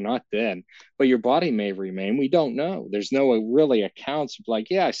alive, you're not dead, but your body may remain. We don't know. There's no really accounts of like,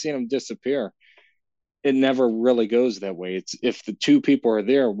 yeah, I seen him disappear. It never really goes that way. It's if the two people are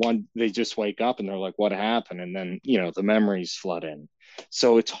there, one they just wake up and they're like, what happened? And then the memories flood in.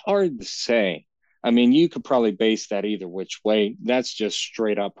 So it's hard to say. I mean, you could probably base that either which way. That's just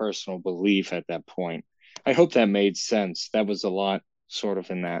straight up personal belief at that point. I hope that made sense. That was a lot sort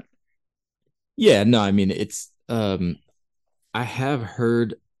of in that. Yeah, no, I mean it's I have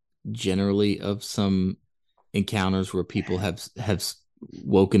heard generally of some encounters where people have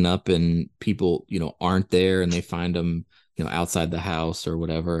woken up and people aren't there, and they find them outside the house or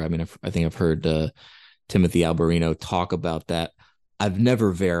whatever. I mean, I think I've heard Timothy Alberino talk about that. I've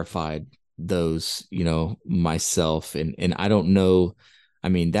never verified those myself, and I don't know. I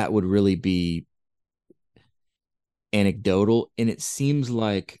mean, that would really be anecdotal, and it seems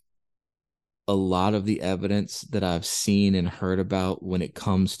like a lot of the evidence that I've seen and heard about when it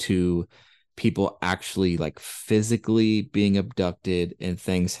comes to people actually like physically being abducted and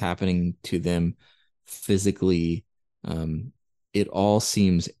things happening to them physically, um, it all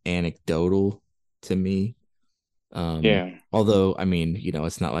seems anecdotal to me. Yeah. Although, I mean,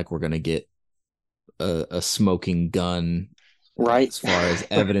 it's not like we're going to get a smoking gun Right. as far as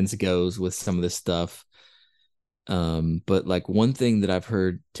evidence goes with some of this stuff. But like one thing that I've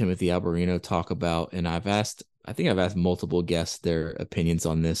heard Timothy Alberino talk about, and I think I've asked multiple guests their opinions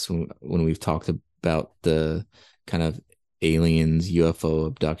on this when we've talked about the kind of aliens, UFO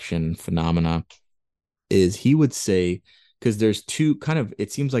abduction phenomena, is he would say, because there's two kind of,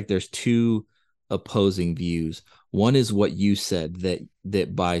 it seems like there's two opposing views. One is what you said,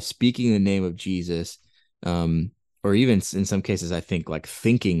 that by speaking the name of Jesus, or even in some cases, I think like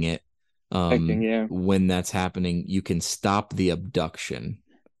thinking it, Thinking, yeah. when that's happening, you can stop the abduction.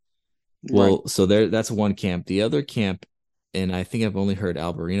 Right. Well, so that's one camp. The other camp, and I think I've only heard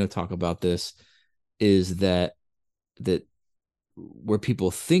Alberino talk about this, is that where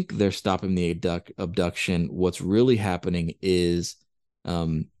people think they're stopping the abduction, what's really happening is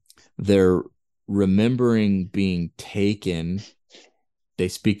um, they're remembering being taken. They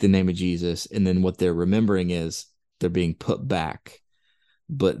speak the name of Jesus, and then what they're remembering is they're being put back,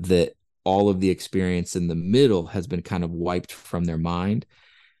 but that all of the experience in the middle has been kind of wiped from their mind.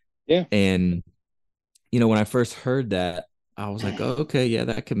 Yeah. And, when I first heard that, I was like, oh, okay, yeah,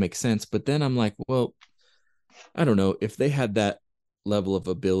 that could make sense. But then I'm like, well, I don't know if they had that level of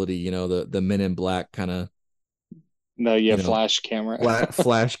ability, the Men in Black kind of, No, yeah, you know, flash camera.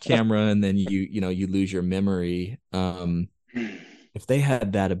 flash camera, and then you lose your memory. If they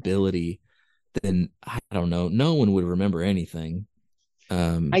had that ability, then I don't know, no one would remember anything. I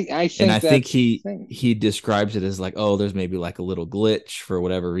And I think think that's the he thing. he describes it as like, oh, there's maybe like a little glitch for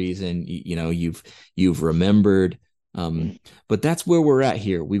whatever reason. You've remembered. But that's where we're at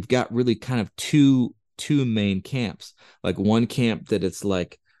here. We've got really kind of two main camps. Like one camp that it's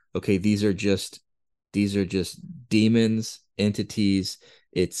like, okay, these are just demons, entities.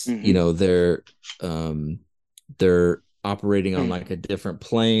 It's Mm-hmm. they're operating on like a different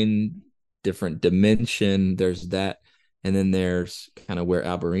plane, different dimension. There's that. And then there's kind of where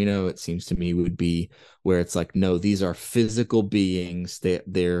Alberino, it seems to me, would be, where it's like, no, these are physical beings.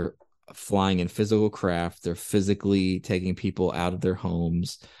 They're flying in physical craft. They're physically taking people out of their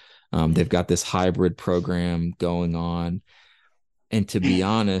homes. They've got this hybrid program going on. And to be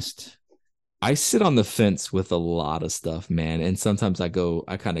honest, I sit on the fence with a lot of stuff, man. And sometimes I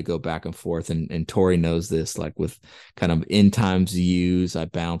kind of go back and forth, and Tori knows this, like with kind of end times views, I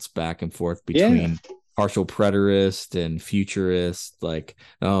bounce back and forth Yeah. between partial preterist and futurist, like,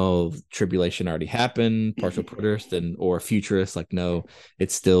 oh, tribulation already happened, partial preterist, and or futurist, like, no,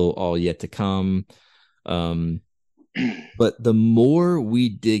 it's still all yet to come. Um, but the more we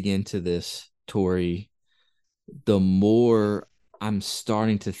dig into this, Tori, the more I'm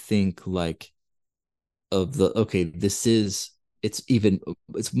starting to think like of the, okay, it's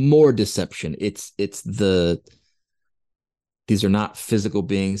more deception. It's these are not physical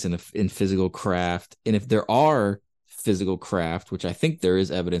beings in physical craft. And if there are physical craft, which I think there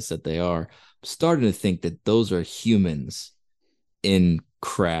is evidence that they are, I'm starting to think that those are humans in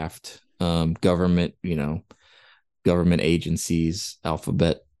craft, government agencies,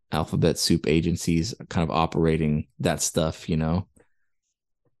 alphabet soup agencies kind of operating that stuff.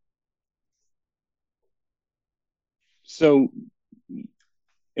 So,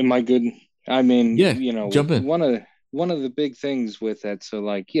 am I good? I mean, Yeah, jump in. one of the big things with it. So,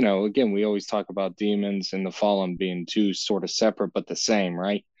 like, again, we always talk about demons and the fallen being two sort of separate but the same,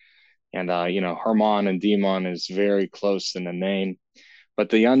 right? And Hermon and Demon is very close in the name. But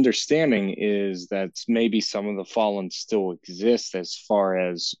the understanding is that maybe some of the fallen still exist as far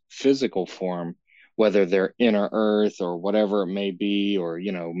as physical form, whether they're inner earth or whatever it may be, or,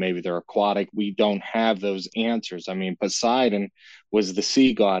 maybe they're aquatic. We don't have those answers. I mean, Poseidon was the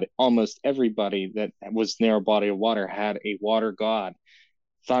sea god. Almost everybody that was near a body of water had a water god.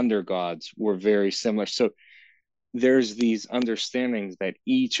 Thunder gods were very similar. So there's these understandings that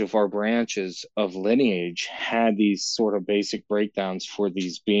each of our branches of lineage had these sort of basic breakdowns for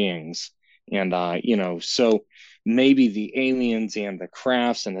these beings. And, so maybe the aliens and the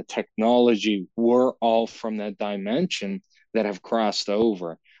crafts and the technology were all from that dimension that have crossed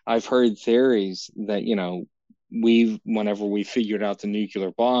over. I've heard theories that, whenever we figured out the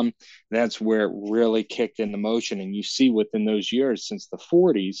nuclear bomb, that's where it really kicked into motion. And you see within those years since the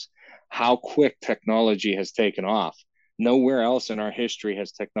 40s, how quick technology has taken off. Nowhere else in our history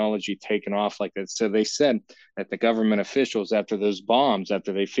has technology taken off like that. So they said that the government officials, after those bombs,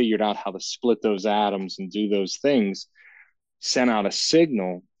 after they figured out how to split those atoms and do those things, sent out a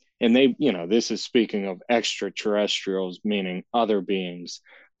signal. And they, this is speaking of extraterrestrials, meaning other beings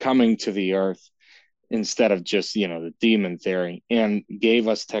coming to the earth instead of just the demon theory, and gave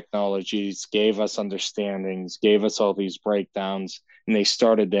us technologies, gave us understandings, gave us all these breakdowns. And they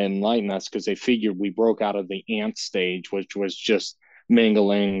started to enlighten us because they figured we broke out of the ant stage, which was just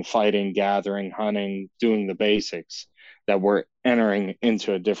mingling, fighting, gathering, hunting, doing the basics, that we're entering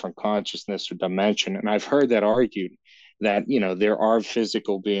into a different consciousness or dimension. And I've heard that argued that there are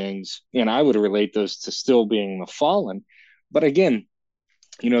physical beings, and I would relate those to still being the fallen. But again,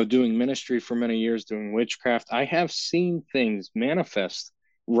 doing ministry for many years, doing witchcraft, I have seen things manifest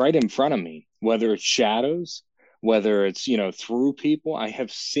right in front of me, whether it's shadows, whether it's, through people. I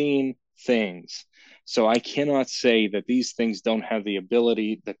have seen things. So I cannot say that these things don't have the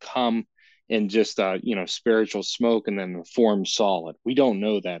ability to come in just, spiritual smoke and then form solid. We don't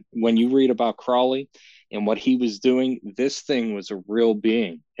know that. When you read about Crowley, And what he was doing, this thing was a real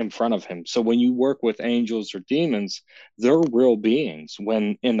being in front of him. So when you work with angels or demons, they're real beings.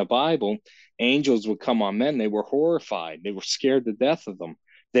 When in the Bible, angels would come on men, they were horrified. They were scared to death of them.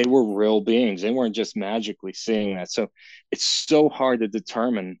 They were real beings. They weren't just magically seeing that. So it's so hard to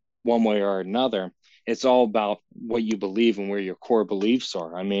determine one way or another. It's all about what you believe and where your core beliefs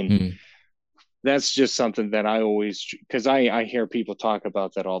are. I mean, Mm. that's just something that I always, because I hear people talk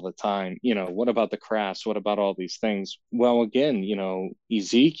about that all the time. What about the crafts? What about all these things? Well, again,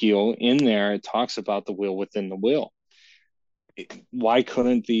 Ezekiel in there, it talks about the will within the will. Why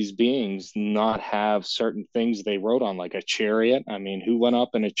couldn't these beings not have certain things they wrote on, like a chariot? I mean, who went up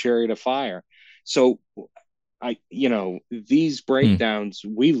in a chariot of fire? So these Mm. breakdowns,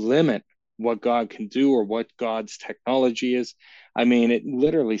 we limit what God can do or what God's technology is. I mean, it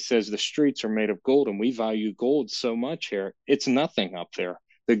literally says the streets are made of gold, and we value gold so much here. It's nothing up there.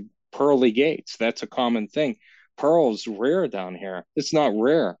 The pearly gates, that's a common thing. Pearl's rare down here. It's not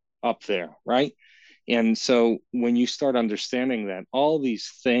rare up there, right? And so when you start understanding that all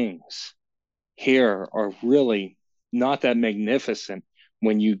these things here are really not that magnificent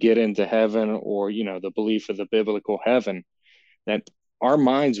when you get into heaven, or the belief of the biblical heaven, that our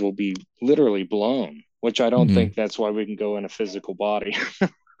minds will be literally blown, which I don't Mm-hmm. think that's why we can go in a physical body.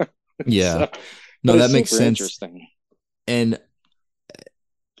 Yeah. So, No, but it's that makes super sense. interesting. And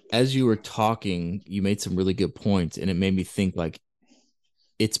as you were talking, you made some really good points, and it made me think like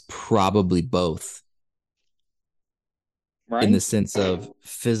it's probably both, in the Right. sense of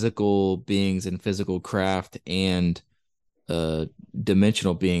physical beings and physical craft and uh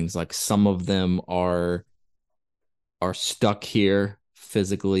dimensional beings. Like some of them are stuck here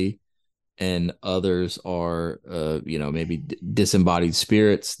physically, and others are maybe disembodied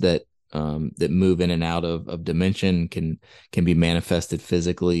spirits that move in and out of dimension, can be manifested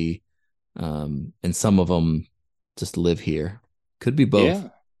physically, and some of them just live here. Could be both. Yeah.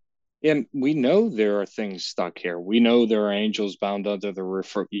 And we know there are things stuck here. We know there are angels bound under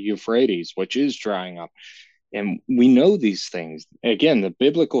the Euphrates, which is drying up. And we know these things. Again, the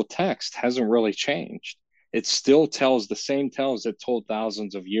biblical text hasn't really changed. It still tells the same tales it told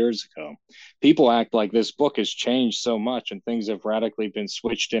thousands of years ago. People act like this book has changed so much and things have radically been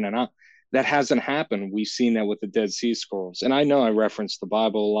switched in and out. That hasn't happened. We've seen that with the Dead Sea Scrolls. And I know I reference the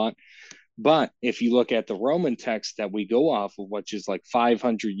Bible a lot, but if you look at the Roman text that we go off of, which is like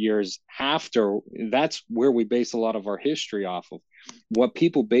 500 years after, that's where we base a lot of our history off of. What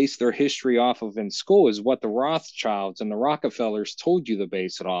people base their history off of in school is what the Rothschilds and the Rockefellers told you to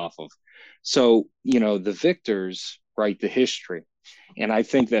base it off of. So, the victors write the history. And I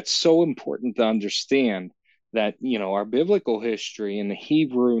think that's so important to understand that, our biblical history and the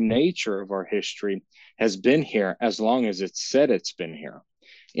Hebrew nature of our history has been here as long as it's said it's been here,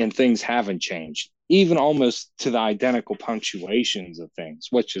 and things haven't changed, even almost to the identical punctuations of things,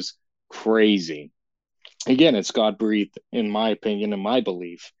 which is crazy. Again, it's God breathed, in my opinion and my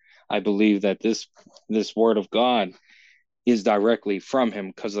belief. I believe that this word of God is directly from him,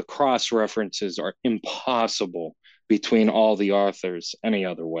 because the cross references are impossible between all the authors any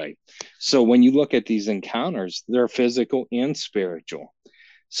other way. So when you look at these encounters, they're physical and spiritual.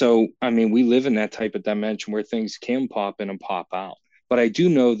 So, I mean, we live in that type of dimension where things can pop in and pop out. But I do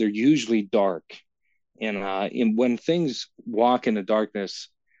know they're usually dark. And when things walk in the darkness,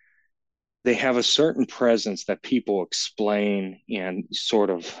 they have a certain presence that people explain and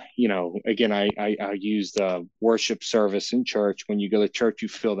sort of, again, I use the worship service in church. When you go to church, you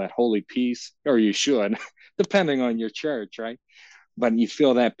feel that holy peace, or you should, depending on your church, right? But you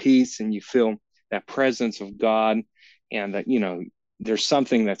feel that peace and you feel that presence of God, and that, there's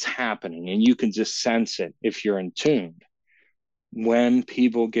something that's happening and you can just sense it if you're in tune. When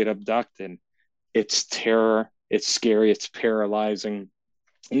people get abducted, it's terror, it's scary, it's paralyzing.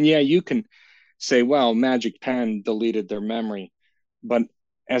 And yeah, you can say, well, Magic Pen deleted their memory. But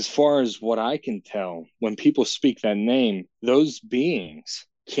as far as what I can tell, when people speak that name, those beings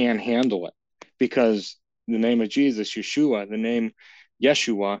can't handle it, because the name of Jesus, Yeshua, the name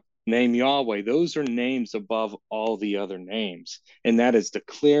Yeshua, name Yahweh, those are names above all the other names. And that is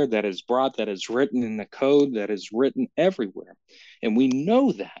declared, that is brought, that is written in the code, that is written everywhere. And we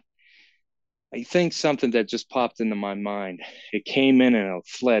know that. I think something that just popped into my mind. It came in and it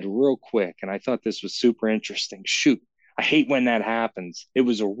fled real quick, and I thought this was super interesting. Shoot, I hate when that happens. It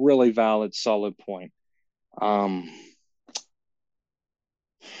was a really valid, solid point. Um,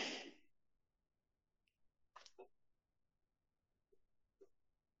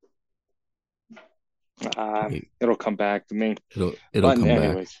 it'll come back to me. It'll But come back.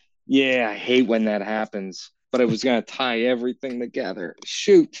 anyways, yeah, I hate when that happens. But I was gonna tie everything together.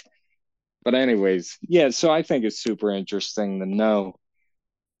 Shoot. But anyways, yeah, so I think it's super interesting to know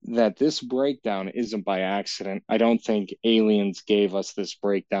that this breakdown isn't by accident. I don't think aliens gave us this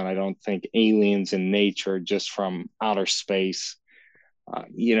breakdown. I don't think aliens in nature just from outer space.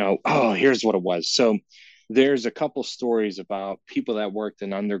 Oh, here's what it was. So there's a couple stories about people that worked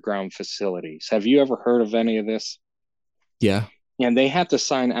in underground facilities. Have you ever heard of any of this? Yeah. And they have to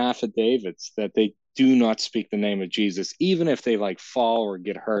sign affidavits that they do not speak the name of Jesus, even if they like fall or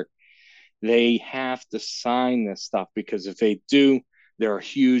get hurt. They have to sign this stuff because if they do, there are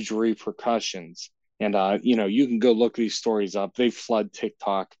huge repercussions. And you can go look these stories up. They flood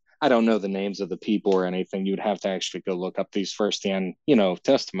TikTok. I don't know the names of the people or anything. You'd have to actually go look up these firsthand,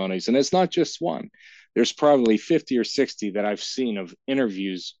 testimonies. And it's not just one. There's probably 50 or 60 that I've seen of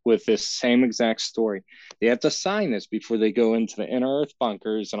interviews with this same exact story. They have to sign this before they go into the inner earth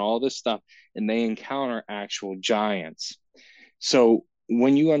bunkers and all this stuff, and they encounter actual giants. So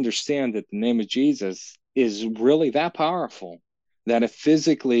when you understand that the name of Jesus is really that powerful, that it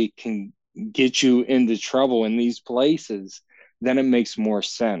physically can get you into trouble in these places, then it makes more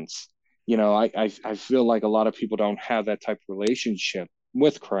sense. I feel like a lot of people don't have that type of relationship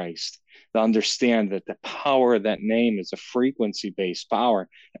with Christ to understand that the power of that name is a frequency based power.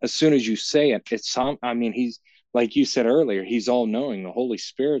 As soon as you say it, he's like you said earlier, he's all knowing. The Holy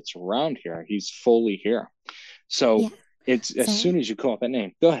Spirit's around here. He's fully here. So Yeah. it's as Sorry. soon as you call it that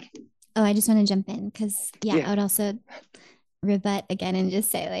name. Go ahead. Oh, I just want to jump in because, yeah, Yeah. I would also rebut again and just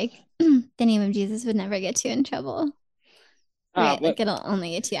say, like, the name of Jesus would never get you in trouble, right? But Like, it'll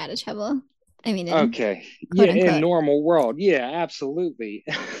only get you out of trouble. I mean, in okay. quote Yeah, in unquote. normal world. Yeah, absolutely.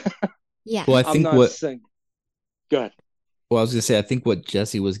 Yeah. Well, I I'm think not what saying go ahead. well, I was gonna say I think what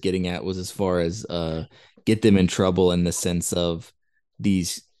Jesse was getting at was as far as get them in trouble in the sense of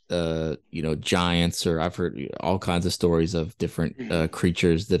these giants, or I've heard all kinds of stories of different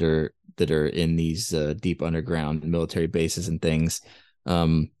creatures that are in these deep underground military bases and things,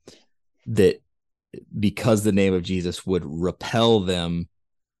 that because the name of Jesus would repel them,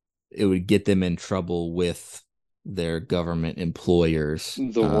 it would get them in trouble with their government employers.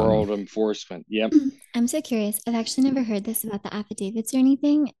 The world enforcement. Yep. I'm so curious. I've actually never heard this about the affidavits or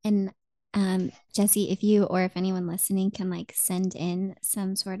anything. And Jesse, if you or if anyone listening can like send in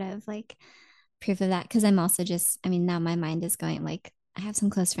some sort of like proof of that, because I'm also just, I mean, now my mind is going like, I have some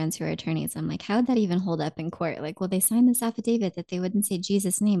close friends who are attorneys. I'm like, how would that even hold up in court? Like, well, they signed this affidavit that they wouldn't say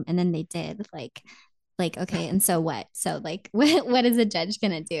Jesus' name, and then they did. Like, okay, and so what? So like, what is a judge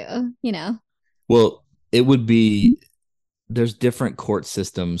gonna do? Well, it would be there's different court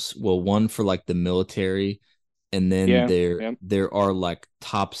systems. Well, one for like the military, and then Yeah. there Yep. there are like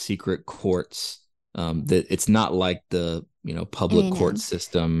top secret courts. That it's not like the I public mean, court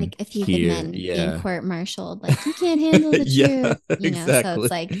system like a few good here. men being Yeah. court-martialed, like you can't handle the Yeah, truth, so it's exactly.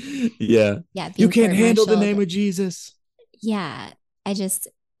 like, Yeah. yeah, You being can't handle the court-martialed. name of Jesus. Yeah, I just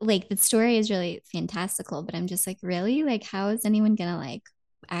like the story is really fantastical, but I'm just like, really? Like, how is anyone gonna like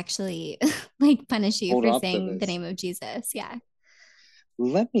actually like punish you Hold for up to saying the this. name of Jesus? Yeah.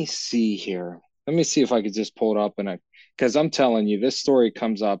 Let me see here. Let me see if I could just pull it up because I'm telling you, this story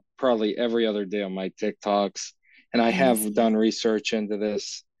comes up probably every other day on my TikToks, and I Let me have see. done research into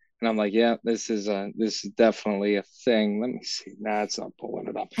this, and I'm like, yeah, this is definitely a thing. Let me see. Nah, it's not pulling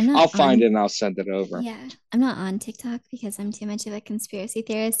it up. I'm not I'll find it on and I'll send it over. Yeah, I'm not on TikTok because I'm too much of a conspiracy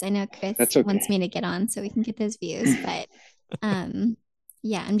theorist. I know Chris That's wants okay. me to get on so we can get those views, but um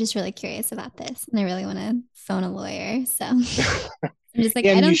yeah, I'm just really curious about this and I really want to phone a lawyer. So I'm just like, I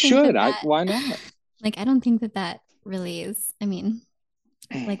And you don't think should. that I that Why not? like I don't think that that really is. I mean,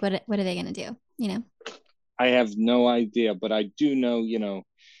 like what are they going to do, I have no idea, but I do know,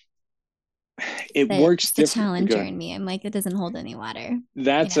 It's it the works it's the different. challenger Good. in me. I'm like it doesn't hold any water, you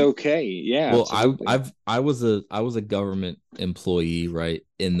That's know. okay. Yeah, Well, absolutely. I was a government employee, right,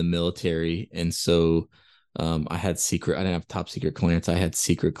 in the military, and so I didn't have top secret clearance. I had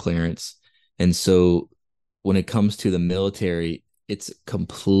secret clearance, and so when it comes to the military, it's a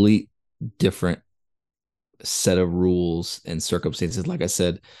complete different set of rules and circumstances. Like I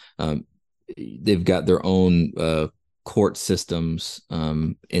said, um, they've got their own court systems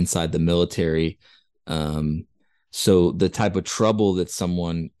inside the military. Um, so the type of trouble that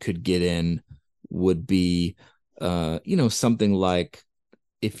someone could get in would be, something like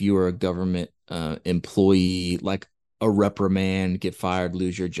if you were a government employee, like a reprimand, get fired,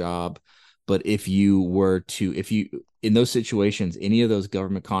 lose your job. But if you, in those situations, any of those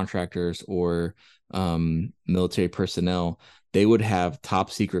government contractors or military personnel, they would have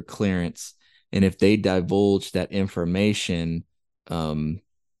top secret clearance. And if they divulge that information, um,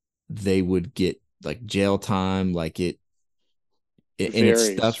 they would get like jail time, like and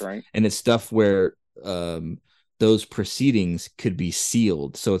varies, right? it's stuff where those proceedings could be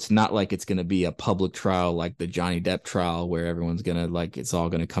sealed. So it's not like it's going to be a public trial like the Johnny Depp trial where everyone's going to like it's all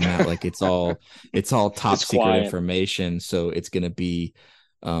going to come out like it's all top It's secret quiet. information. So it's going to be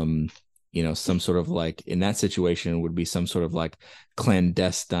some sort of like in that situation would be some sort of like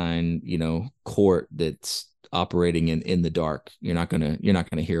clandestine, court that's operating in the dark. You're not going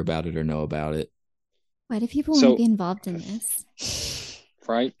to hear about it or know about it. Why do people want to So, be involved in this?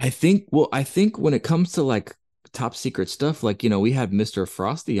 right? I think when it comes to like top secret stuff, like, we had Mr.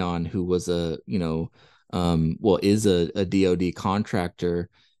 Frosty on who was is a DoD contractor.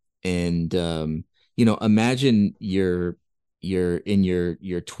 And imagine you're in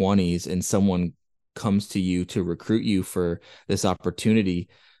your 20s and someone comes to you to recruit you for this opportunity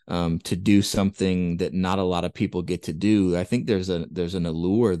to do something that not a lot of people get to do. I think there's an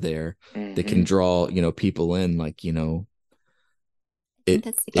allure there that can draw, people in, like, That's the it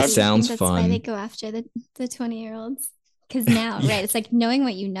key. I think sounds that's why they fun. go after the 20-year-olds. Because now, Yeah. right, it's like knowing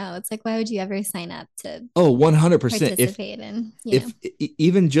what you know. It's like, why would you ever sign up to Oh, 100%. participate in, If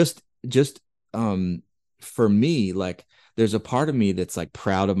even just for me, like there's a part of me that's like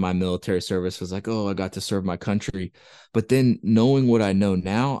proud of my military service, was like, oh, I got to serve my country. But then knowing what I know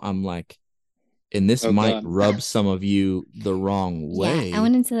now, I'm like, and this Oh might God. rub some of you the wrong Yeah, I way,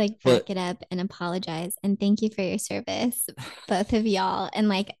 wanted to like but back it up and apologize and thank you for your service, both of y'all. And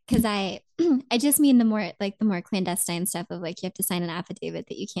like, because I just mean the more clandestine stuff of like you have to sign an affidavit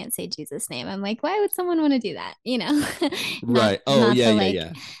that you can't say Jesus' name. I'm like, why would someone want to do that? Not right. Oh, yeah, the yeah, like,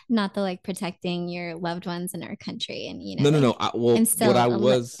 yeah. not the like protecting your loved ones in our country. And No, no, like no. What I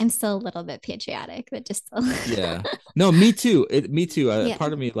was, I'm still a little bit patriotic, but just still. yeah. No, me too. Me too. Yeah.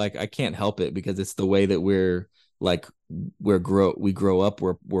 Part of me, like, I can't help it because it's the way that like we grow up.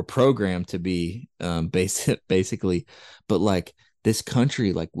 We're programmed to be basically, but like this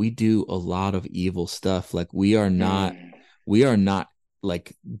country, like we do a lot of evil stuff. Like we are not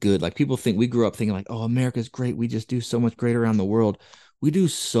like good. Like people think we grew up thinking like, oh, America's great. We just do so much great around the world. We do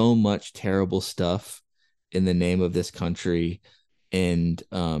so much terrible stuff in the name of this country. And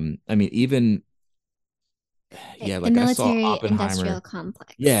I mean, even yeah, The like I saw military industrial Oppenheimer.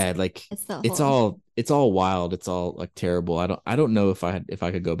 complex. Yeah, like It's the whole. it's all wild. It's all like terrible. I don't know if I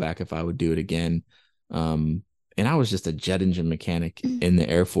could go back if I would do it again. And I was just a jet engine mechanic in the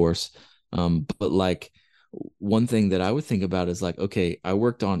Air Force. But like one thing that I would think about is like, okay, I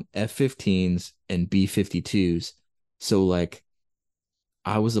worked on F-15s and B-52s. So like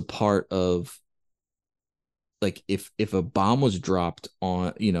I was a part of like if a bomb was dropped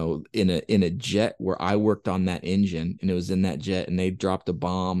on in a jet where I worked on that engine and it was in that jet and they dropped a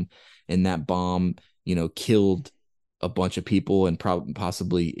bomb and that bomb killed a bunch of people and probably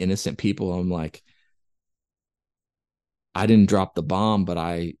possibly innocent people, I'm like, I didn't drop the bomb, but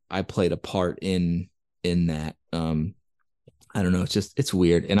I played a part in that. I don't know, it's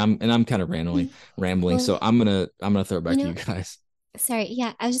weird, and I'm kind of rambling, Well, so I'm gonna throw it you back to know, you guys. sorry.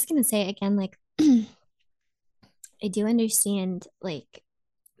 Yeah, I was just gonna say again, like I do understand, like,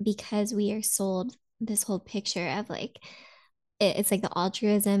 because we are sold this whole picture of like it's like the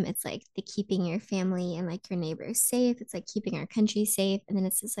altruism, it's like the keeping your family and like your neighbors safe, it's like keeping our country safe, and then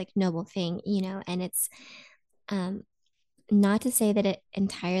it's this like noble thing, and it's um not to say that it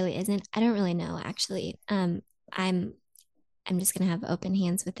entirely isn't. I don't really know actually. I'm I'm just gonna have open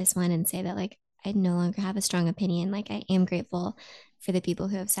hands with this one and say that like I no longer have a strong opinion. Like I am grateful for the people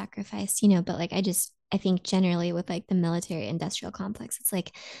who have sacrificed, but like I think generally with like the military industrial complex, it's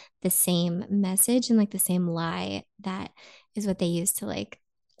like the same message and like the same lie that is what they use to like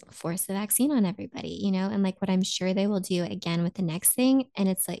force the vaccine on everybody, and like what I'm sure they will do again with the next thing. And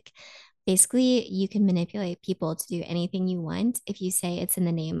it's like basically you can manipulate people to do anything you want if you say it's in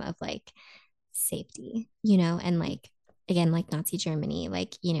the name of like safety, and like again, like Nazi Germany,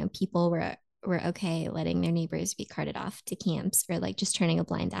 like, people were okay letting their neighbors be carted off to camps or like just turning a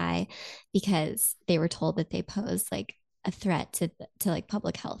blind eye because they were told that they posed like a threat to like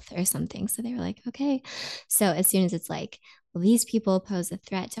public health or something. So they were like, okay. So as soon as it's like, well, these people pose a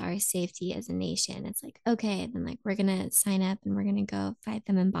threat to our safety as a nation, it's like, okay, then like we're gonna sign up and we're gonna go fight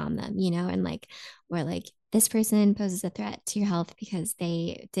them and bomb them, and like we're like this person poses a threat to your health because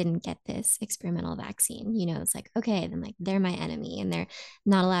they didn't get this experimental vaccine. It's like, okay, then like they're my enemy and they're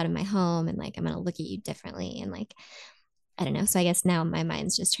not allowed in my home. And like, I'm going to look at you differently. And like, I don't know. So I guess now my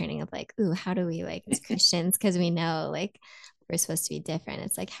mind's just turning of like, ooh, how do we like as Christians? Cause we know like we're supposed to be different.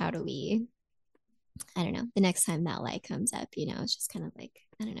 It's like, how do we, I don't know, the next time that light comes up, it's just kind of like,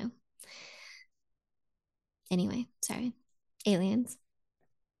 I don't know. Anyway, sorry. Aliens.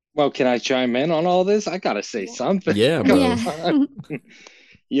 Well, can I chime in on all this? I gotta say something. Yeah, Come bro. Yeah. on.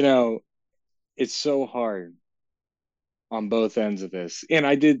 You know, it's so hard on both ends of this. And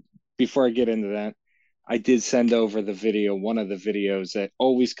I did, before I get into that, I did send over the video, one of the videos that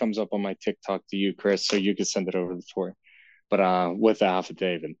always comes up on my TikTok to you, Chris, so you could send it over to Tori, but with the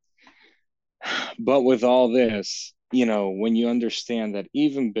affidavit. But with all this, when you understand that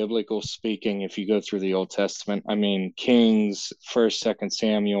even biblical speaking, if you go through the Old Testament, I mean, Kings, 1st, 2nd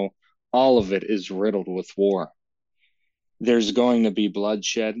Samuel, all of it is riddled with war. There's going to be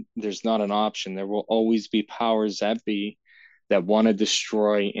bloodshed. There's not an option. There will always be powers that be that want to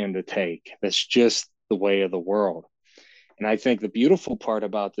destroy and to take. That's just the way of the world. And I think the beautiful part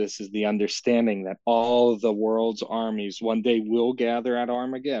about this is the understanding that all of the world's armies one day will gather at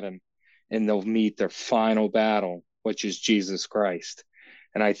Armageddon and they'll meet their final battle, which is Jesus Christ.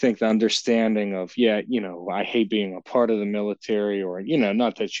 And I think the understanding of, yeah, I hate being a part of the military, or,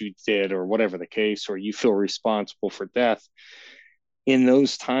 not that you did, or whatever the case, or you feel responsible for death. In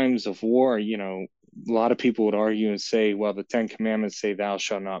those times of war, a lot of people would argue and say, well, the 10 Commandments say thou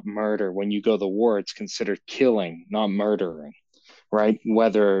shalt not murder. When you go to war, it's considered killing, not murdering, right?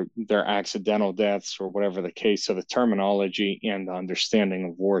 Whether they're accidental deaths or whatever the case. So the terminology and the understanding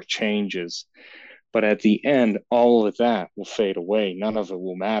of war changes. But at the end, all of that will fade away. None of it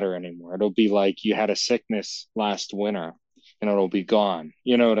will matter anymore. It'll be like you had a sickness last winter and it'll be gone.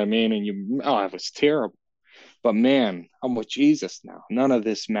 You know what I mean? And it was terrible. But man, I'm with Jesus now. None of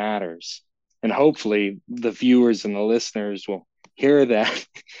this matters. And hopefully the viewers and the listeners will hear that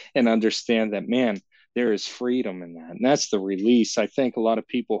and understand that, man, there is freedom in that. And that's the release. I think a lot of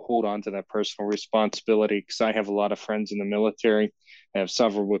people hold on to that personal responsibility, because I have a lot of friends in the military that have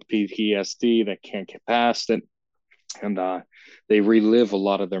suffered with PTSD that can't get past it. And they relive a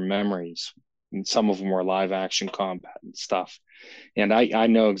lot of their memories. And some of them were live action combat and stuff. And I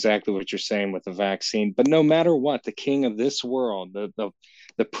know exactly what you're saying with the vaccine. But no matter what, the king of this world,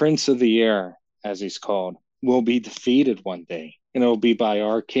 the prince of the air, as he's called, will be defeated one day. And it'll be by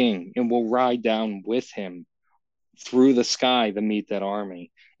our king. And we'll ride down with him through the sky to meet that army.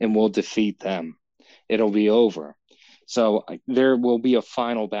 And we'll defeat them. It'll be over. So there will be a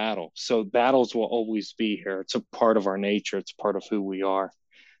final battle. So battles will always be here. It's a part of our nature. It's part of who we are.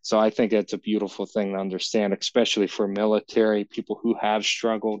 So I think it's a beautiful thing to understand, especially for military people who have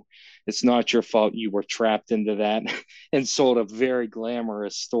struggled. It's not your fault you were trapped into that and sold a very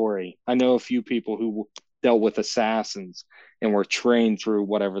glamorous story. I know a few people who dealt with assassins and were trained through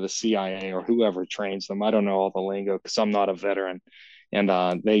whatever the CIA or whoever trains them. I don't know all the lingo because I'm not a veteran.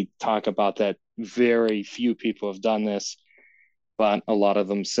 And they talk about that. Very few people have done this, but a lot of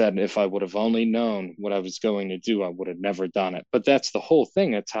them said, if I would have only known what I was going to do, I would have never done it. But that's the whole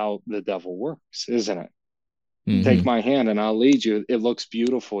thing. It's how the devil works, isn't it? Take Mm-hmm. my hand and I'll lead you. It looks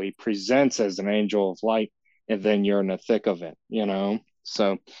beautiful. He presents as an angel of light, and then you're in the thick of it.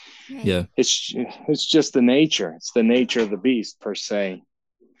 So Right. Yeah. it's just the nature. It's the nature of the beast per se.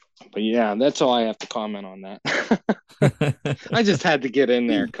 But yeah, that's all I have to comment on that. I just had to get in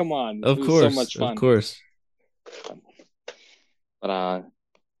there. Come on. It Of was so course. much Of fun. course. But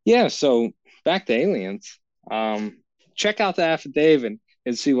yeah, so back to aliens. Check out the affidavit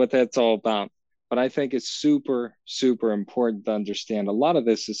and see what that's all about. But I think it's super, super important to understand a lot of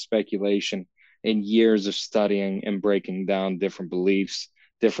this is speculation and years of studying and breaking down different beliefs,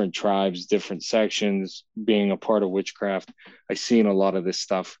 different tribes, different sections, being a part of witchcraft. I've seen a lot of this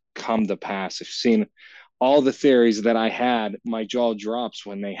stuff come to pass. I've seen all the theories that I had, my jaw drops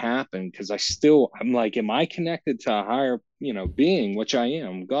when they happen, because I'm like, am I connected to a higher, being, which I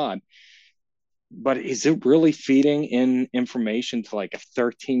am, God? But is it really feeding in information to like a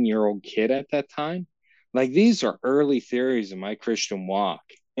 13-year-old kid at that time? Like, these are early theories in my Christian walk,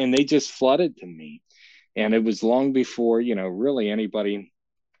 and they just flooded to me. And it was long before, really anybody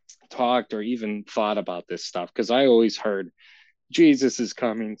talked or even thought about this stuff, because I always heard Jesus is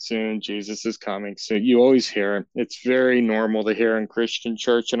coming soon. Jesus is coming soon. You always hear it. It's very normal to hear in Christian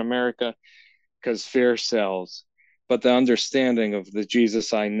church in America because fear sells. But the understanding of the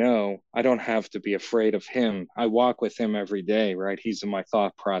Jesus I know, I don't have to be afraid of him. I walk with him every day, right? He's in my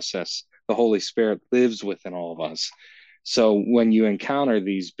thought process. The Holy Spirit lives within all of us. So when you encounter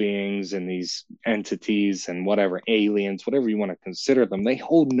these beings and these entities and whatever, aliens, whatever you want to consider them, they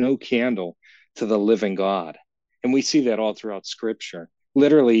hold no candle to the living God. And we see that all throughout scripture.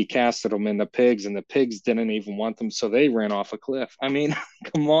 Literally, he casted them in the pigs, and the pigs didn't even want them, so they ran off a cliff. I mean,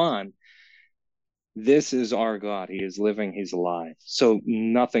 come on. This is our God. He is living, he's alive. So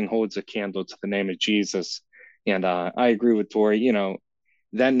nothing holds a candle to the name of Jesus. And I agree with Tori.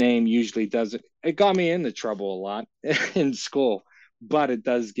 That name usually doesn't, it got me into trouble a lot in school but it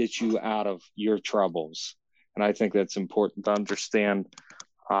does get you out of your troubles. And I think that's important to understand,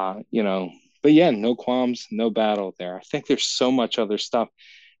 you know, but yeah, no qualms, no battle there. I think there's so much other stuff.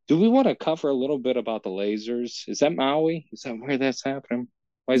 Do we want to cover a little bit about the lasers? Is that Maui? Is that where that's happening?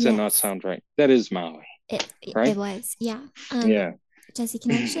 Why does that not Yes, sound right? That is Maui, it right? was. Yeah. Yeah. Jesse,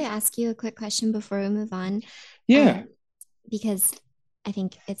 can I actually ask you a quick question before we move on? Yeah. Um, because I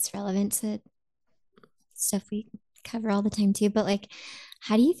think it's relevant to stuff we cover all the time too. But like,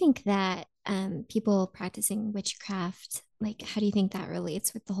 how do you think that people practicing witchcraft, like, how do you think that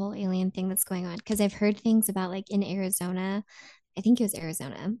relates with the whole alien thing that's going on? Because I've heard things about like in Arizona, I think it was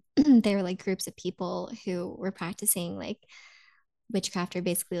Arizona, there were like groups of people who were practicing like witchcraft or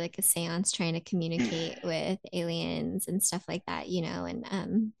basically like a seance trying to communicate with aliens and stuff like that, you know,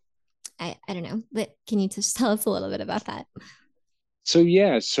 and I don't know, but can you just tell us a little bit about that? So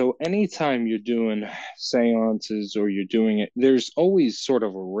yeah, so anytime you're doing seances or you're doing it, there's always sort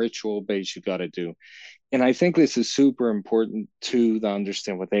of a ritual base you got to do. And I think this is super important to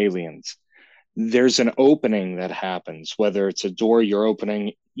understand with aliens. There's an opening that happens, whether it's a door you're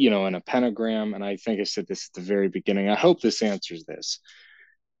opening, you know, in a pentagram. And I think I said this at the very beginning. I hope this answers this.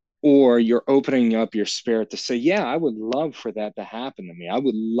 Or you're opening up your spirit to say, yeah, I would love for that to happen to me. I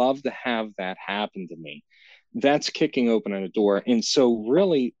would love to have that happen to me. That's kicking open a door. And so,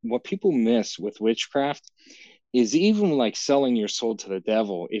 really, what people miss with witchcraft is even like selling your soul to the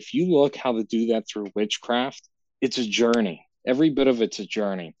devil. If you look how to do that through witchcraft, it's a journey. Every bit of it's a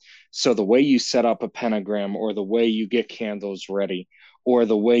journey. So the way you set up a pentagram, or the way you get candles ready, or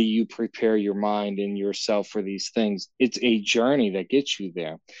the way you prepare your mind and yourself for these things, it's a journey that gets you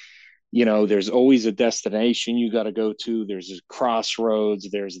there. You know, there's always a destination you got to go to. There's a crossroads,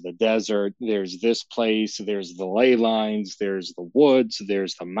 there's the desert, there's this place, there's the ley lines, there's the woods,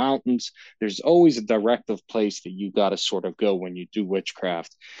 there's the mountains. There's always a directive place that you got to sort of go when you do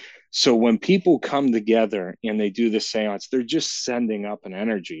witchcraft. So when people come together and they do the seance, they're just sending up an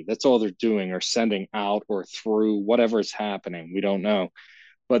energy. That's all they're doing, or sending out or through whatever's happening. We don't know,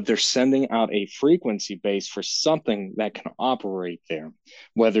 but they're sending out a frequency base for something that can operate there.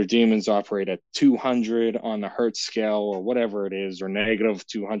 Whether demons operate at 200 on the Hertz scale or whatever it is, or negative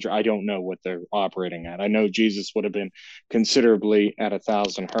 200, I don't know what they're operating at. I know Jesus would have been considerably at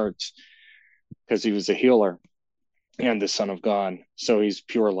 1,000 Hertz because he was a healer and the Son of God. So he's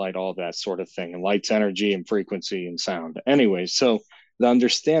pure light, all that sort of thing, and light's energy and frequency and sound. Anyway, so the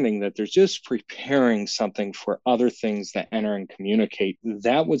understanding that they're just preparing something for other things that enter and communicate,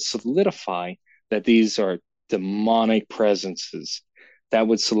 that would solidify that these are demonic presences. That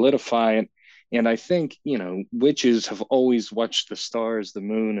would solidify it. And I think, you know, witches have always watched the stars, the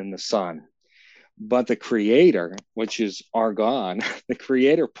moon, and the sun. But the creator, which is our God, the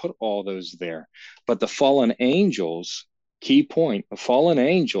creator put all those there. But the fallen angels, key point, the fallen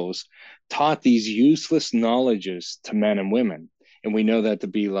angels taught these useless knowledges to men and women. And we know that to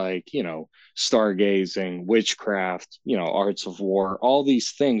be like, you know, stargazing, witchcraft, you know, arts of war. All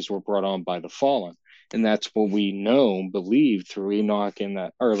these things were brought on by the fallen. And that's what we know, believe through Enoch and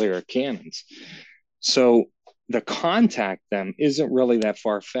the earlier canons. So the contact them isn't really that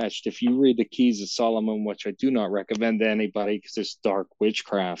far fetched. If you read the Keys of Solomon, which I do not recommend to anybody because it's dark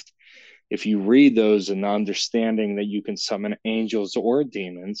witchcraft, if you read those and the understanding that you can summon angels or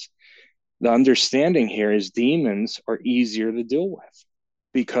demons, the understanding here is demons are easier to deal with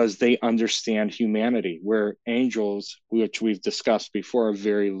because they understand humanity, where angels, which we've discussed before, are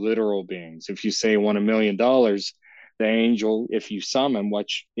very literal beings. If you say I want $1 million, the angel, if you summon,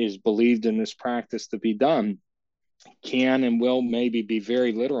 which is believed in this practice to be done, can and will maybe be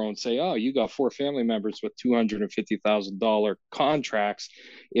very literal and say, oh, you got 4 family members with $250,000 contracts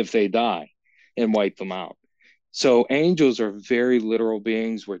if they die, and wipe them out. So angels are very literal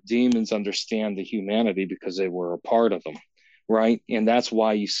beings, where demons understand the humanity because they were a part of them, right? And that's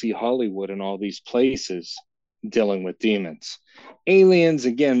why you see Hollywood and all these places dealing with demons. Aliens,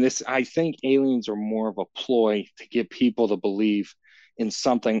 again, this, I think aliens are more of a ploy to get people to believe in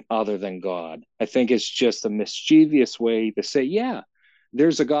something other than God. I think it's just a mischievous way to say, yeah,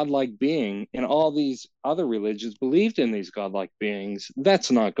 there's a godlike being, and all these other religions believed in these godlike beings.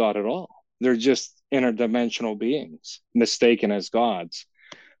 That's not God at all. They're just interdimensional beings mistaken as gods.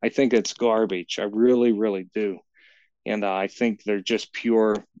 I think it's garbage. I really, really do. And I think they're just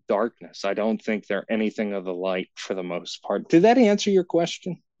pure darkness. I don't think they're anything of the light for the most part. Did that answer your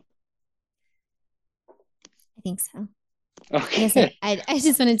question? I think so. I guess Okay. I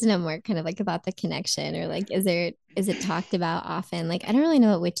just wanted to know more kind of like about the connection, or like is it talked about often? Like I don't really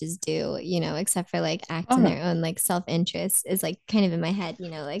know what witches do, you know, except for like act in Ah, their own like self-interest is like kind of in my head, you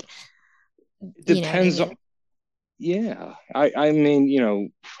know, like it you know what I depends on mean? Yeah, I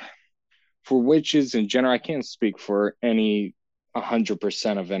mean, for witches in general, I can't speak for any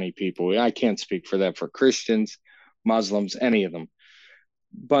 100% of any people. I can't speak for that for Christians, Muslims, any of them.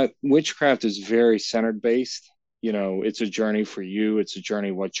 But witchcraft is very centered based. It's a journey for you. It's a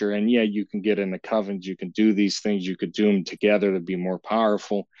journey what you're in. Yeah, you can get in the covens. You can do these things. You could do them together to be more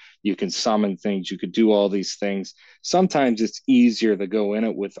powerful. You can summon things. You could do all these things. Sometimes it's easier to go in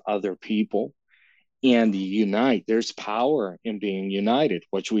it with other people and unite. There's power in being united,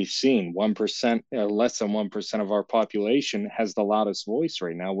 which we've seen. 1%, less than 1% of our population has the loudest voice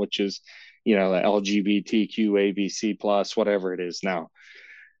right now, which is, the LGBTQ, ABC plus, whatever it is now.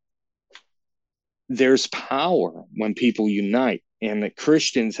 There's power when people unite. And the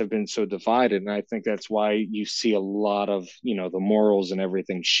Christians have been so divided. And I think that's why you see a lot of, the morals and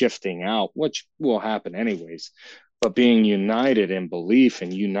everything shifting out, which will happen anyways. But being united in belief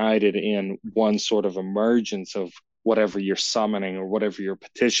and united in one sort of emergence of whatever you're summoning or whatever you're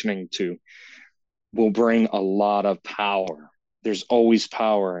petitioning to will bring a lot of power. There's always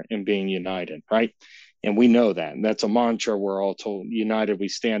power in being united, right? And we know that. And that's a mantra we're all told: united we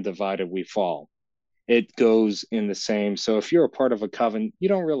stand, divided we fall. It goes in the same. So if you're a part of a coven, you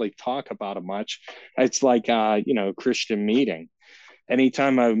don't really talk about it much. It's like Christian meeting.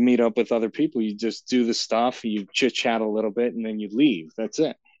 Anytime I meet up with other people, you just do the stuff, you chit chat a little bit, and then you leave. That's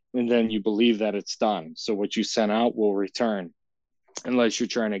it. And then you believe that it's done. So what you sent out will return, unless you're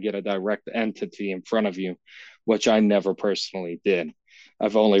trying to get a direct entity in front of you, which I never personally did.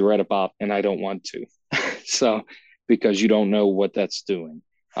 I've only read about, and I don't want to. So, because you don't know what that's doing.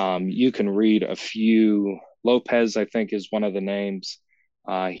 You can read a few. Lopez, I think, is one of the names.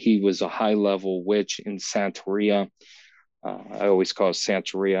 He was a high level witch in Santeria. I always call it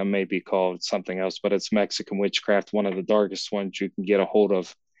Santeria, maybe called something else, but it's Mexican witchcraft, one of the darkest ones you can get a hold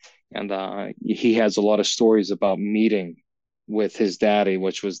of. And he has a lot of stories about meeting with his daddy,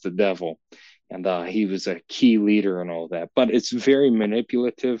 which was the devil. And he was a key leader and all that. But it's very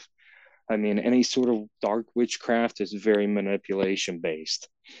manipulative. I mean, any sort of dark witchcraft is very manipulation based.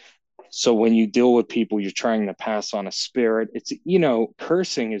 So when you deal with people, you're trying to pass on a spirit. It's,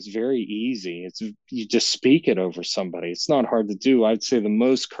 cursing is very easy. It's, you just speak it over somebody. It's not hard to do. I'd say the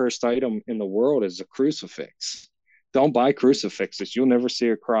most cursed item in the world is a crucifix. Don't buy crucifixes. You'll never see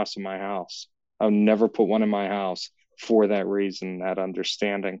a cross in my house. I'll never put one in my house for that reason, that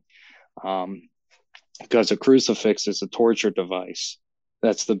understanding. Um, because a crucifix is a torture device.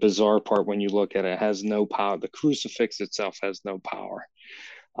 That's the bizarre part when you look at it. It has no power. The crucifix itself has no power.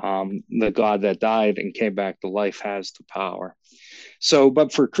 The God that died and came back to life has the power. So,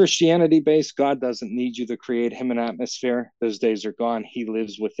 but for Christianity based, God doesn't need you to create him an atmosphere. Those days are gone. He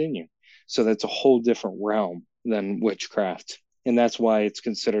lives within you. So that's a whole different realm than witchcraft. And that's why it's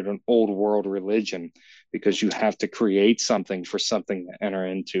considered an old world religion, because you have to create something for something to enter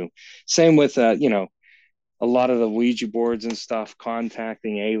into. Same with, a lot of the Ouija boards and stuff,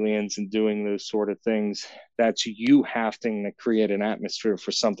 contacting aliens and doing those sort of things. That's you having to create an atmosphere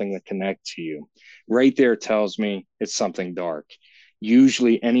for something to connect to you. Right there tells me it's something dark.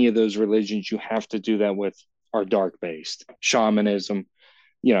 Usually, any of those religions you have to do that with are dark based. Shamanism,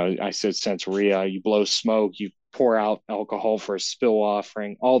 I said Santeria, you blow smoke, you pour out alcohol for a spill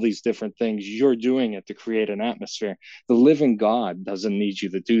offering, all these different things. You're doing it to create an atmosphere. The living God doesn't need you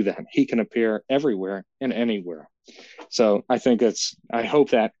to do that. He can appear everywhere and anywhere. So I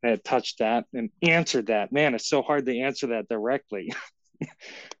hope that had touched that and answered that. Man, it's so hard to answer that directly.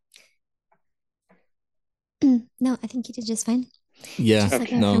 No, I think you did just fine. Yeah, just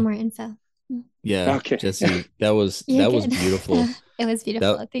looking for more info. Yeah, okay. Jesse, that was beautiful. It was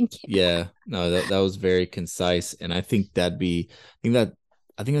beautiful. Thank you. Yeah, no, that was very concise, and I think that's going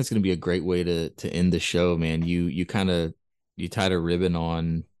to be a great way to end the show, man. You kind of you tied a ribbon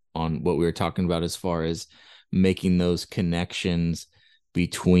on what we were talking about as far as making those connections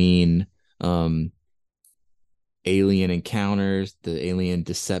between alien encounters, the alien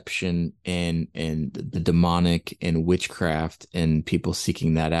deception, and the demonic and witchcraft, and people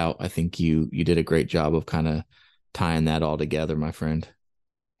seeking that out. I think you did a great job of kind of tying that all together, my friend.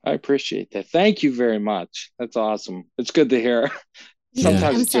 I appreciate that. Thank you very much. That's awesome. It's good to hear.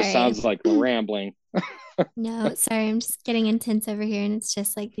 Sometimes it just sounds like rambling. No, sorry, I'm just getting intense over here, and it's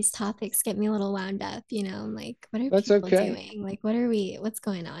just like these topics get me a little wound up, I'm like, what are That's people okay. doing? Like, what's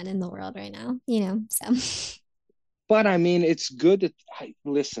going on in the world right now? So But I mean, it's good to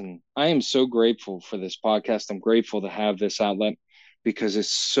listen. I am so grateful for this podcast. I'm grateful to have this outlet, because it's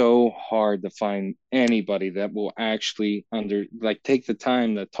so hard to find anybody that will actually take the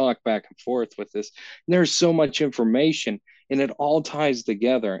time to talk back and forth with this. And there's so much information, And it all ties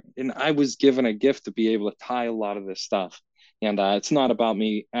together. And I was given a gift to be able to tie a lot of this stuff. And it's not about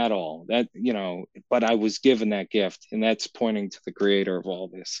me at all. That, but I was given that gift, and that's pointing to the creator of all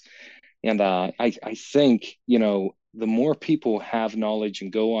this. And I think, the more people have knowledge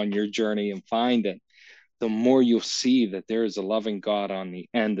and go on your journey and find it, the more you'll see that there is a loving God on the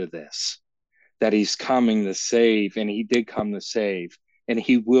end of this, that he's coming to save, and he did come to save, and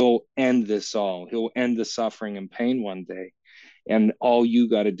he will end this all. He'll end the suffering and pain one day. And all you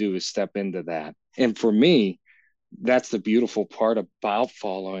got to do is step into that. And for me, that's the beautiful part about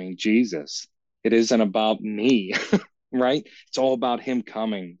following Jesus. It isn't about me, right? It's all about him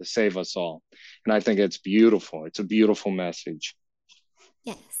coming to save us all. And I think it's beautiful. It's a beautiful message.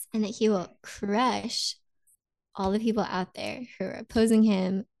 Yes. And that he will crush all the people out there who are opposing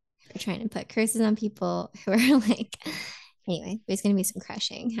him, who are trying to put curses on people, who are like, anyway, there's going to be some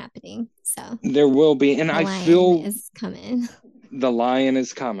crushing happening. So there will be. And I feel is coming. The lion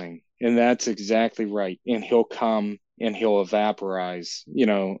is coming. And that's exactly right. And he'll come and he'll vaporize,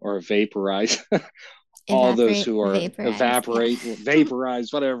 all those who are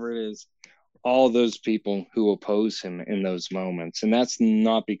vaporize, whatever it is, all those people who oppose him in those moments. And that's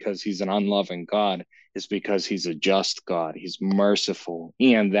not because he's an unloving God. It's because he's a just God. He's merciful.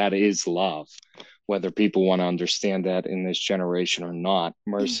 And that is love. Whether people want to understand that in this generation or not,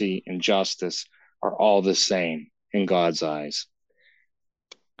 mercy and justice are all the same in God's eyes.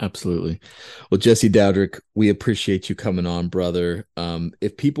 Absolutely. Well, Jesse Dowdrick, we appreciate you coming on, brother.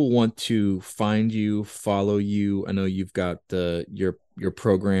 If people want to find you, follow you, I know you've got your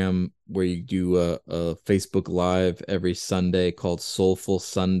program where you do a Facebook Live every Sunday called Soulful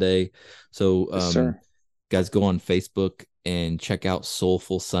Sunday. So, yes, guys, go on Facebook and check out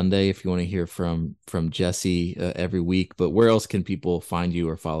Soulful Sunday if you want to hear from Jesse every week. But where else can people find you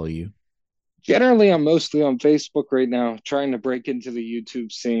or follow you? Generally, I'm mostly on Facebook right now, trying to break into the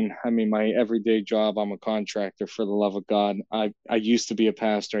YouTube scene. I mean, my everyday job, I'm a contractor, for the love of God. I used to be a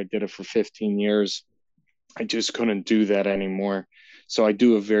pastor. I did it for 15 years. I just couldn't do that anymore. So I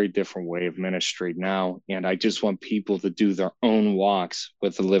do a very different way of ministry now. And I just want people to do their own walks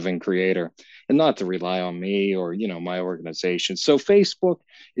with the living creator and not to rely on me or, my organization. So Facebook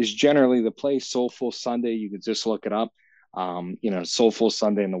is generally the place. Soulful Sunday, you can just look it up. Soulful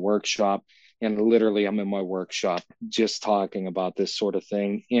Sunday in the workshop. And literally, I'm in my workshop just talking about this sort of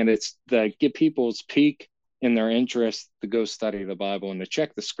thing. And it's to get people's peak in their interest to go study the Bible and to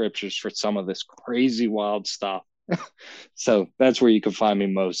check the scriptures for some of this crazy, wild stuff. So that's where you can find me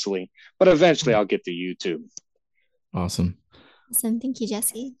mostly. But eventually, I'll get to YouTube. Awesome. Thank you,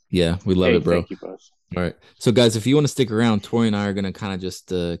 Jesse. Yeah, we love it, bro. Thank you both. All right. So, guys, if you want to stick around, Tori and I are going to kind of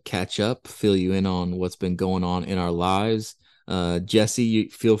just catch up, fill you in on what's been going on in our lives. Jesse, you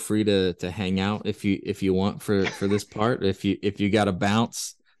feel free to hang out if you want for this part. If you got to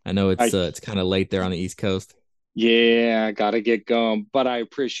bounce, I know it's kind of late there on the East Coast. Yeah, I got to get going, but I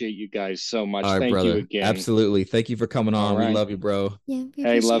appreciate you guys so much. All right, Thank brother. you again. Absolutely. Thank you for coming on. Right. We love you, bro. Yeah.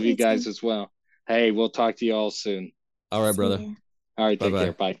 Hey, love you guys as well. Hey, we'll talk to you all soon. All right, brother. All right. Bye-bye. Take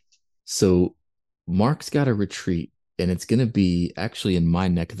care. Bye. So Mark's got a retreat, and it's going to be actually in my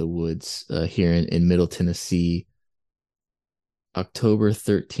neck of the woods here in Middle Tennessee, October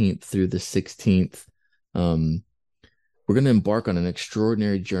 13th through the 16th. We're going to embark on an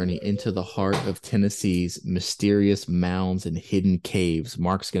extraordinary journey into the heart of Tennessee's mysterious mounds and hidden caves.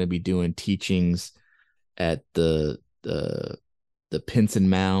 Mark's going to be doing teachings at the Pinson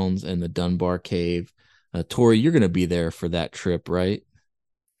Mounds and the Dunbar Cave. Tori, you're going to be there for that trip, right?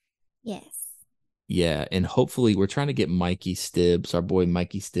 Yes. Yeah, and hopefully we're trying to get Mikey Stibbs. Our boy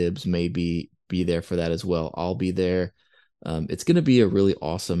Mikey Stibbs may be there for that as well. I'll be there. It's going to be a really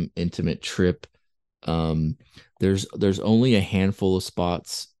awesome, intimate trip. There's only a handful of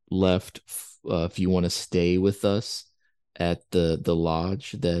spots left if you want to stay with us at the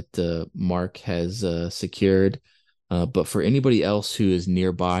lodge that Mark has secured. But for anybody else who is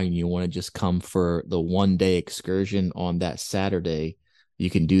nearby and you want to just come for the 1-day excursion on that Saturday, you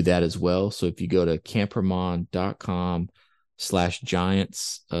can do that as well. So if you go to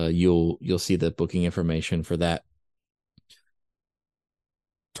campermon.com/giants, you'll see the booking information for that.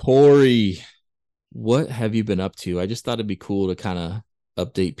 Tori, what have you been up to? I just thought it'd be cool to kind of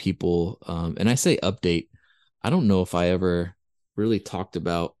update people. And I say update, I don't know if I ever really talked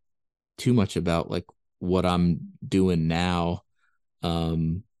about too much about like what I'm doing now.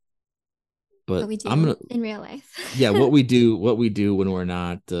 But what we do I'm gonna in real life. Yeah, what we do when we're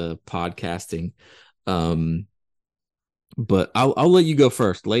not podcasting. But I'll let you go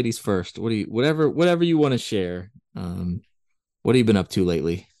first, ladies first. Whatever you want to share. What have you been up to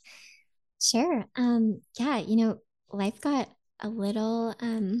lately? Sure. Yeah, life got a little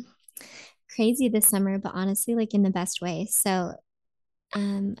crazy this summer, but honestly, like in the best way. So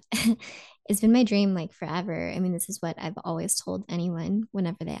um it's been my dream like forever. I mean, this is what I've always told anyone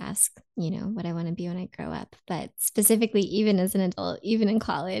whenever they ask, what I want to be when I grow up. But specifically, even as an adult, even in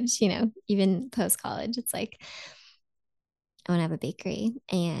college, even post college, it's like I want to have a bakery.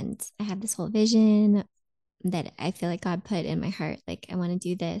 And I have this whole vision that I feel like God put in my heart. Like, I want to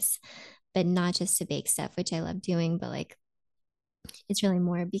do this, but not just to bake stuff, which I love doing, but like it's really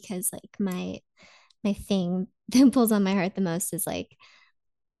more because like my thing that pulls on my heart the most is like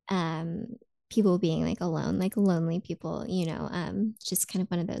um people being like alone, like lonely people, just kind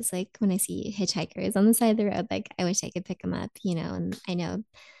of one of those, like when I see hitchhikers on the side of the road, like I wish I could pick them up, and I know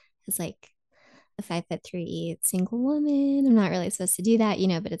it's like a 5'3" single woman, I'm not really supposed to do that,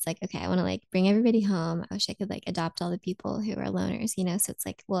 but it's like, okay, I want to like bring everybody home. I wish I could like adopt all the people who are loners, so it's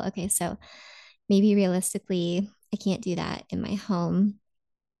like, well, okay, so maybe realistically I can't do that in my home,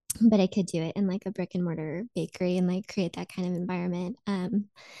 but I could do it in like a brick and mortar bakery and like create that kind of environment. And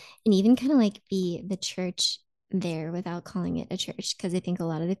even kind of like be the church there without calling it a church. Cause I think a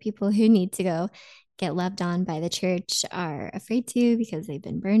lot of the people who need to go get loved on by the church are afraid to because they've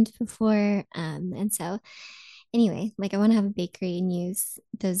been burned before. And so, anyway, like I want to have a bakery and use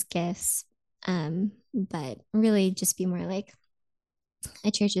those gifts, but really just be more like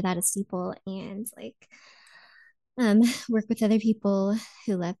a church without a steeple and like work with other people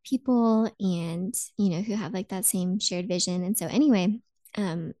who love people and who have like that same shared vision. And so anyway,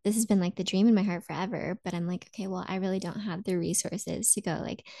 this has been like the dream in my heart forever, but I'm like, okay, well, I really don't have the resources to go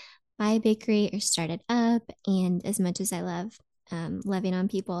like buy a bakery or start it up. And as much as I love loving on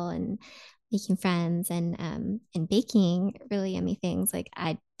people and making friends and baking really yummy things, like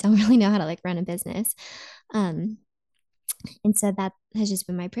I don't really know how to like run a business. um and so that has just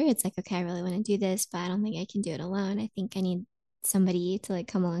been my prayer. It's like, okay, I really want to do this, but I don't think I can do it alone. I think I need somebody to like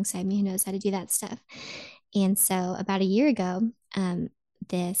come alongside me who knows how to do that stuff. And so about a year ago,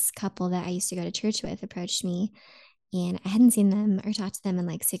 this couple that I used to go to church with approached me, and I hadn't seen them or talked to them in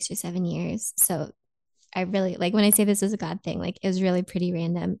like 6 or 7 years. So I really like when I say this was a God thing, like it was really pretty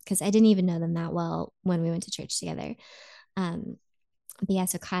random because I didn't even know them that well when we went to church together. Um, but yeah,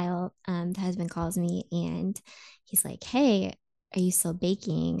 so Kyle, the husband, calls me and he's like, hey, are you still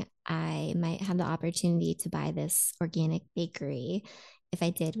baking? I might have the opportunity to buy this organic bakery. If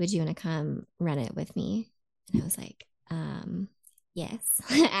I did, would you want to come run it with me? And I was like, yes,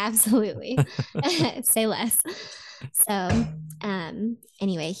 absolutely. Say less. So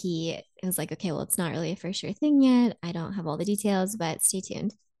anyway, he was like, okay, well, it's not really a for sure thing yet. I don't have all the details, but stay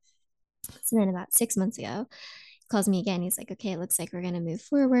tuned. So then about 6 months ago, calls me again. He's like, okay, it looks like we're going to move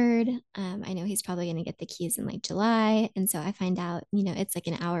forward. I know he's probably going to get the keys in like July. And so I find out, it's like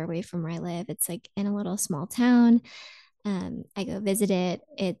an hour away from where I live. It's like in a little small town. I go visit it.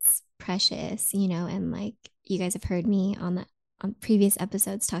 It's precious, and like you guys have heard me on previous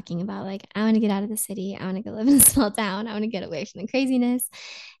episodes talking about like, I want to get out of the city. I want to go live in a small town. I want to get away from the craziness.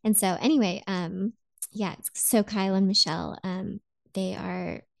 And so anyway, yeah, so Kyle and Michelle, they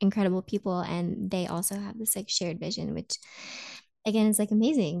are incredible people and they also have this like shared vision, which again is like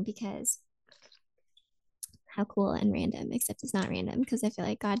amazing because how cool and random, except it's not random because I feel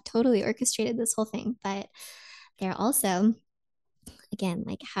like God totally orchestrated this whole thing. But they're also, again,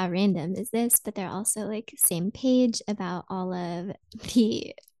 like how random is this? But they're also like same page about all of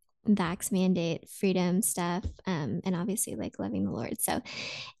the vax mandate freedom stuff, and obviously like loving the Lord. So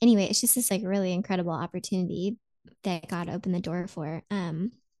anyway, it's just this like really incredible opportunity that God opened the door for.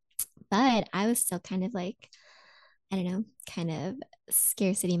 But I was still kind of like, I don't know, kind of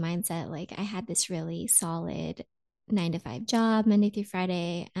scarcity mindset. Like I had this really solid 9 to 5 job Monday through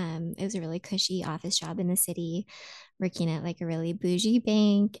Friday. It was a really cushy office job in the city, working at like a really bougie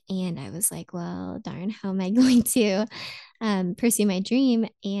bank. And I was like, well, darn, how am I going to pursue my dream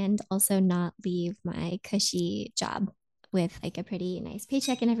and also not leave my cushy job with like a pretty nice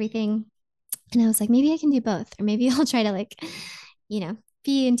paycheck and everything? And I was like, maybe I can do both, or maybe I'll try to like, you know,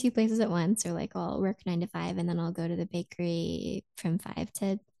 be in two places at once, or like I'll work 9 to 5 and then I'll go to the bakery from 5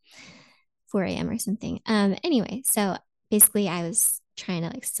 to 4 a.m. or something. Anyway, so basically I was trying to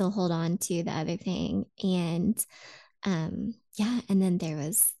like still hold on to the other thing. And yeah, and then there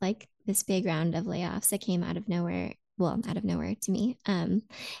was like this big round of layoffs that came out of nowhere. Well, out of nowhere to me. And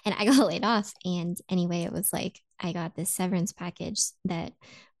I got laid off. And anyway, it was like I got this severance package that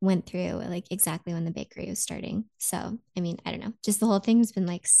went through like exactly when the bakery was starting. So, I mean, I don't know, just the whole thing's been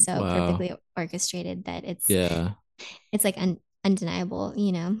like so Wow. perfectly orchestrated that Yeah, it's like undeniable,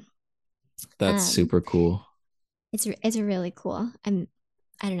 you know. that's Um, super cool. it's really cool. I don't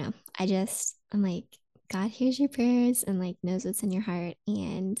know. I'm like, God hears your prayers and like knows what's in your heart.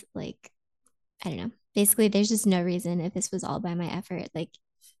 And like, I don't know. Basically, there's just no reason if this was all by my effort, like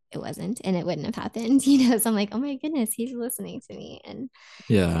it wasn't and it wouldn't have happened, So I'm like, oh my goodness, he's listening to me. And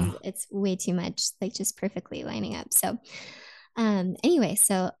Yeah. it's way too much, like just perfectly lining up. So anyway,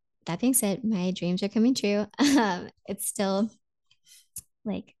 so that being said, my dreams are coming true. It's still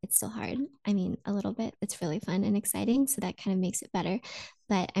it's still hard. I mean, a little bit. It's really fun and exciting. So that kind of makes it better.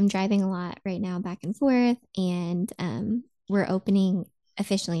 But I'm driving a lot right now back and forth. And we're opening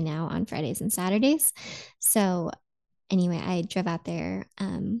officially now on Fridays and Saturdays. So anyway, I drove out there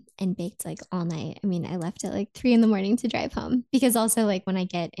and baked like all night. I mean, I left at like 3 a.m. to drive home because also like when I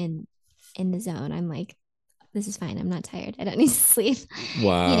get in the zone, I'm like, this is fine. I'm not tired. I don't need to sleep, you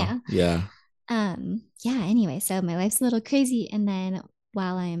Wow. know? Yeah. Yeah, anyway, so my life's a little crazy. And then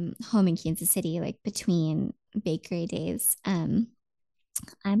while I'm home in Kansas City, like between bakery days, I'm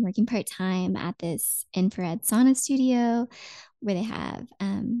working part-time at this infrared sauna studio where they have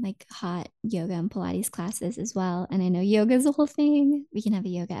like hot yoga and Pilates classes as well. And I know yoga is a whole thing. We can have a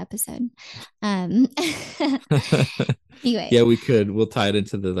yoga episode. Um anyway, Yeah, we could. We'll tie it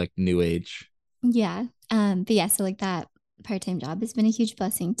into the like new age. yeah. But yeah, so like that part-time job has been a huge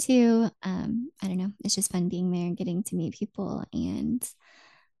blessing too. I don't know. It's just fun being there and getting to meet people and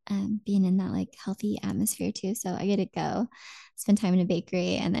being in that like healthy atmosphere too. So I get to go spend time in a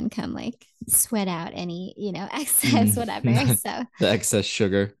bakery and then come like sweat out any, excess, whatever. So The excess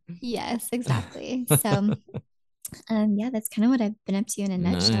sugar. yes, exactly. So yeah, that's kind of what I've been up to in a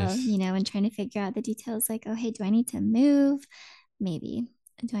nutshell, Nice. and trying to figure out the details like, oh, hey, do I need to move? Maybe.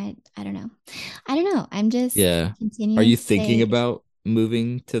 I don't know. I don't know. I'm just Yeah. Are continuing you to thinking stay about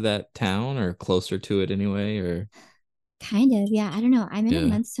moving to that town or closer to it anyway? Or kind of, yeah. I don't know. I'm in a yeah.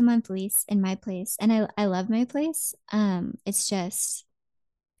 month to month lease in my place and I love my place. It's just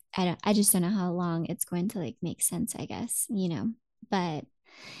I just don't know how long it's going to like make sense, I guess. But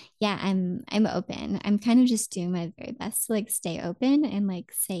yeah, I'm open. I'm kind of just doing my very best to like stay open and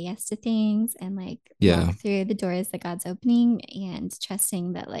like say yes to things and like Yeah. walk through the doors that God's opening and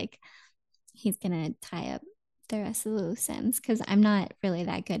trusting that like he's gonna tie up the rest of the loose ends because I'm not really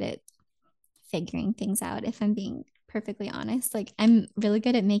that good at figuring things out if I'm being perfectly honest. Like I'm really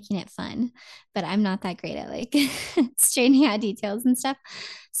good at making it fun, but I'm not that great at like straightening out details and stuff.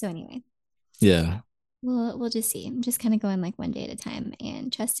 So anyway, Yeah. we'll just see. I'm just kind of going like one day at a time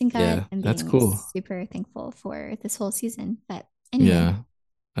and trusting God Yeah. and That's being cool. super thankful for this whole season. But anyway, Yeah.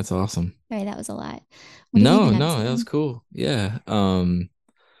 That's awesome. sorry, that was a lot. What have you No, been up no, that was to? cool. Yeah.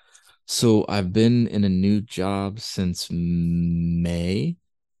 So I've been in a new job since May.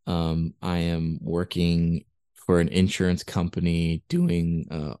 I am working for an insurance company doing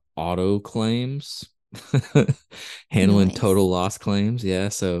auto claims, handling Noise. total loss claims. Yeah,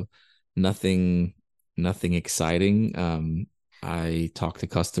 so nothing nothing exciting. I talk to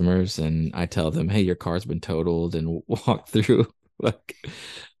customers and I tell them, "Hey, your car's been totaled," and walk through like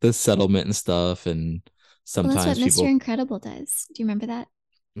the settlement and stuff. And Well, that's what sometimes Mr. people, Incredible does. Do you remember that?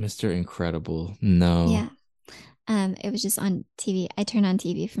 Mr. Incredible, no. Yeah. It was just on TV. I turn on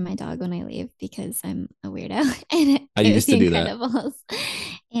TV for my dog when I leave because I'm a weirdo, and I it was used The to do that. Incredibles.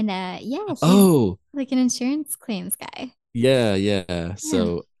 And yeah, he's Oh, like an insurance claims guy. yeah, yeah. Yeah.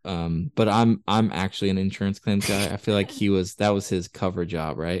 So, but I'm actually an insurance claims guy. I feel like that was his cover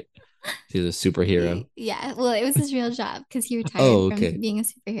job, right? He's a superhero. Yeah. Well, it was his real job because he retired Oh, from okay. being a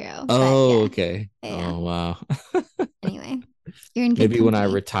superhero. But Oh, yeah, okay. yeah. Oh, wow. Anyway, you're in good Maybe when I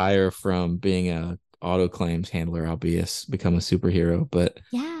company. retire from being a auto claims handler, I'll become a superhero. But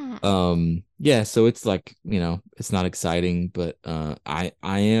Yeah. yeah, so it's like, it's not exciting, but I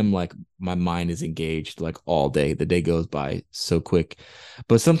am like my mind is engaged like all day. The day goes by so quick.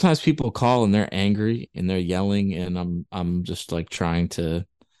 But sometimes people call and they're angry and they're yelling, and I'm just like trying to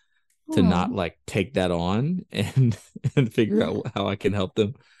not Oh, like take that on and and figure yeah. out how I can help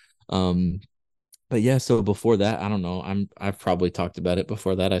them. Um but yeah, so before that, I don't know. I've probably talked about it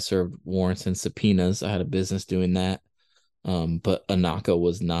before that. I served warrants and subpoenas. I had a business doing that. But Anaka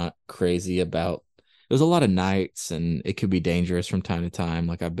was not crazy about it was a lot of nights and it could be dangerous from time to time.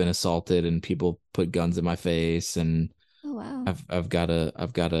 Like I've been assaulted and people put guns in my face and Oh, wow. I've got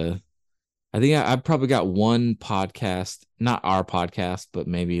a I think I've probably got one podcast, not our podcast, but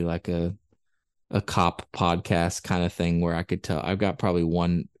maybe like a cop podcast kind of thing where I could tell I've got probably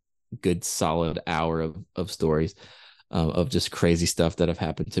one good solid hour of stories of just crazy stuff that have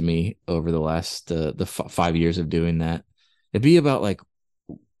happened to me over the last 5 years of doing that. It'd be about like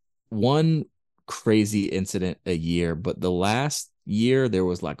one crazy incident a year, but the last year there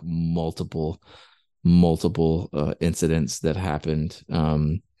was like multiple incidents that happened.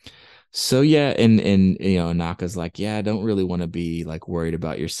 So yeah, and Naka's like, yeah, I don't really want to be like worried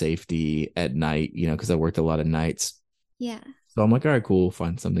about your safety at night, because I worked a lot of nights. Yeah. So I'm like, all right, cool, we'll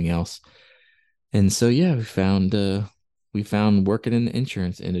find something else. And so yeah, we found working in the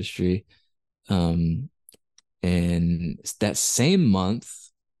insurance industry. Um, and that same month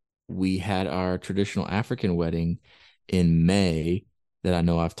we had our traditional African wedding in May that I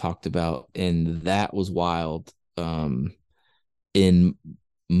know I've talked about, and that was wild. In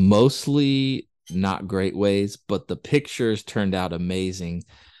mostly not great ways, but the pictures turned out amazing.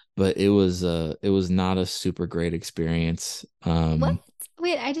 But it was not a super great experience. What?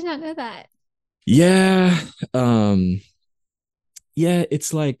 Wait, I did not know that. Yeah, yeah,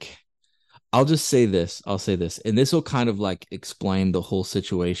 it's like I'll say this, and this will kind of like explain the whole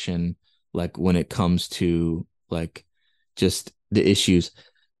situation, like when it comes to like just the issues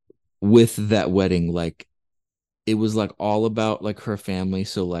with that wedding. Like it was like all about like her family.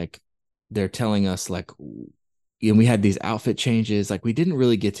 So like they're telling us like, we had these outfit changes. Like we didn't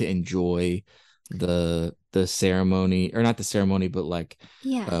really get to enjoy the ceremony, or not the ceremony, but like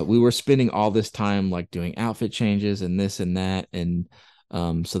Yeah. we were spending all this time like doing outfit changes and this and that. And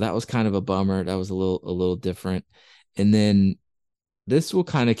so that was kind of a bummer. That was a little different. And then this will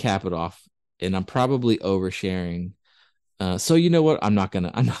kind of cap it off. And I'm probably oversharing, so you know what? I'm not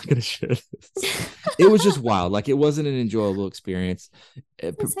gonna share this. It was just wild. Like it wasn't an enjoyable experience,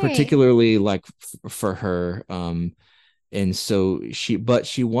 That's all right. particularly like for her. And so but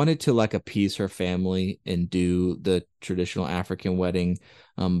she wanted to like appease her family and do the traditional African wedding.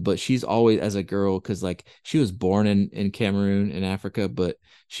 But she's always, as a girl, because like she was born in Cameroon in Africa, but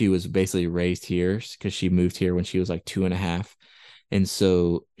she was basically raised here because she moved here when she was like 2.5. And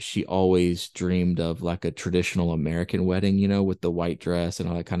so she always dreamed of like a traditional American wedding, with the white dress and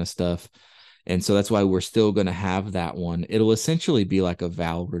all that kind of stuff. And so that's why we're still going to have that one. It'll essentially be like a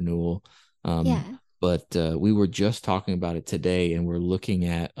vow renewal. Um, Yeah. but we were just talking about it today, and we're looking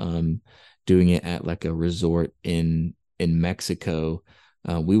at doing it at like a resort in Mexico.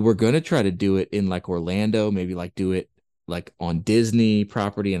 We were going to try to do it in like Orlando, maybe like do it like on Disney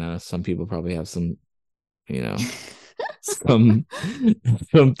property. And I know some people probably have you know, some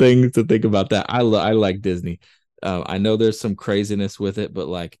some things to think about that. I like Disney. I know there's some craziness with it, but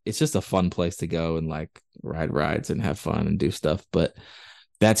like it's just a fun place to go and like ride rides and have fun and do stuff. But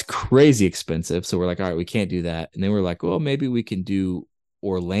that's crazy expensive. So we're like, all right, we can't do that. And then we're like, well, maybe we can do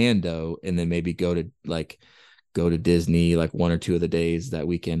Orlando and then maybe go to Disney like 1 or 2 of the days that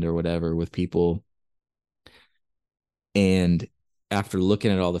weekend or whatever with people. And after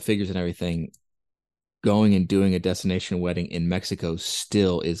looking at all the figures and everything, going and doing a destination wedding in Mexico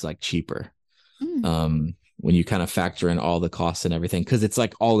still is like cheaper. Mm. When you kind of factor in all the costs and everything, because it's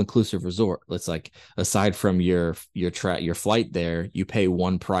like all inclusive resort. It's like aside from your flight there, you pay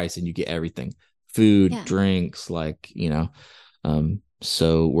one price and you get everything, food, Yeah. drinks, like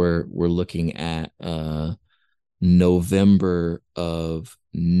so we're looking at November of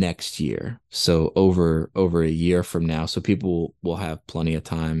next year, so over a year from now, so people will have plenty of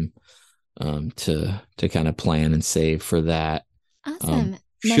time to kind of plan and save for that. Awesome.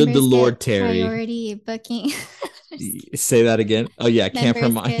 Should the Members Lord get tarry. priority booking. Say that again. Oh yeah, Camp Members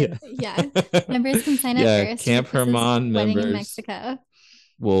Herman. get, yeah. Yeah, Members can sign up yeah. first Camp because this is Herman wedding in members Mexico.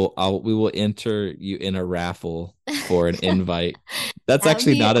 we will enter you in a raffle for an invite. That's That would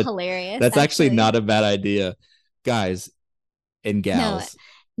actually be not a hilarious, that's actually actually. not a bad idea, guys and No, gals.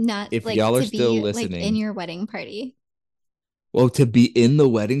 not If like y'all are to still be like in listening, your wedding party. well, to be in the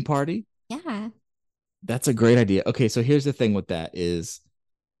wedding party, Yeah. that's a great idea. Okay, so here's the thing with that is,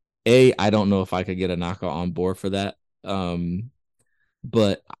 I don't know if I could get a knockout on board for that.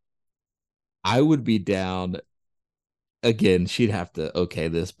 But I would be down. Again, she'd have to okay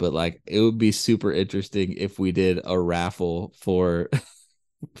this, but like it would be super interesting if we did a raffle for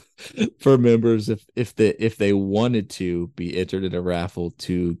for members, if they wanted to be entered in a raffle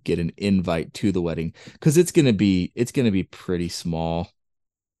to get an invite to the wedding, because it's gonna be pretty small.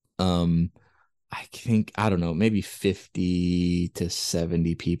 Um, I think, I don't know, maybe 50 to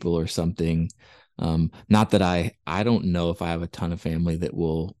 70 people or something. Not that I don't know if I have a ton of family that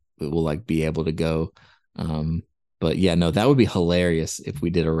will like be able to go. Um, but yeah, no, that would be hilarious if we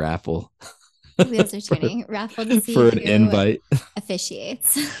did a raffle Wheels are for turning. Raffle to see for an who invite.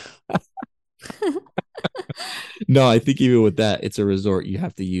 officiates. No, I think even with that, it's a resort. You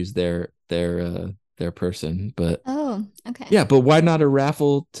have to use their person. But Oh, okay. yeah, but why not a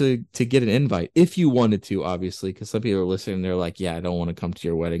raffle to get an invite if you wanted to, obviously, because some people are listening, they're like, yeah, I don't want to come to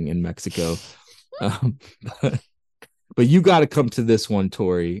your wedding in Mexico. Um, but, but you got to come to this one,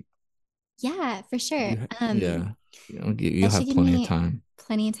 Tori. Yeah, for sure. Yeah, you'll That have should give plenty of me time.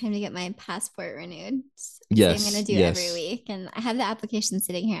 plenty of time to get my passport renewed. Yes. I'm going to do every week. And I have the application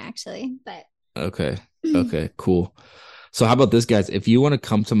sitting here actually, but. Okay. Okay, cool. So how about this, guys? If you want to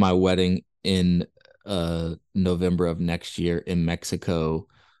come to my wedding in November of next year in Mexico,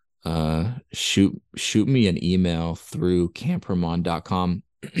 shoot me an email through camphermon.com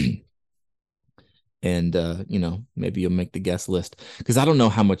and maybe you'll make the guest list, because I don't know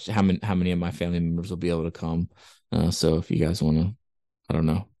how many of my family members will be able to come. So if you guys want to, I don't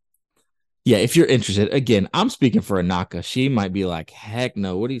know. Yeah, if you're interested, again, I'm speaking for Anaka. She might be like, heck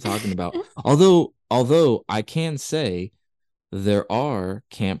no, what are you talking about? although I can say there are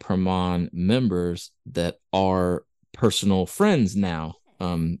Camp Hermon members that are personal friends now.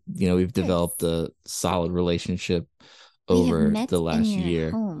 We've developed a solid relationship over the last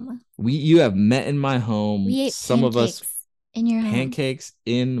year. Home. You have met in my home. We ate some of us in your pancakes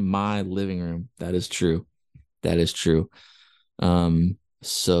home. In my living room. That is true.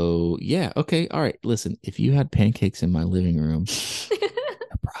 So yeah, okay, all right. Listen, if you had pancakes in my living room, you're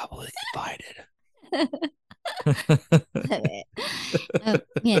probably invited. Love it.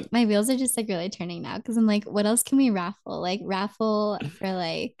 Man, my wheels are just like really turning now, because I'm like, what else can we raffle? Like raffle for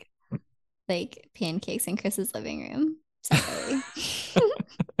like pancakes in Chris's living room separately.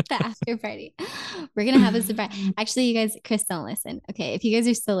 The after party. We're gonna have a surprise. Actually, you guys, Chris, don't listen. Okay, if you guys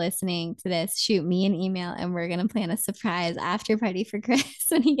are still listening to this, shoot me an email and we're gonna plan a surprise after party for Chris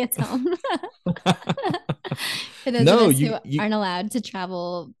when he gets home. For those of us who aren't allowed to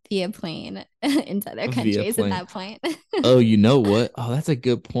travel via plane into other countries at that point. Oh, you know what? Oh, that's a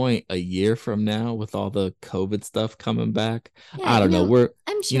good point. A year from now, with all the COVID stuff coming back, I don't know. We're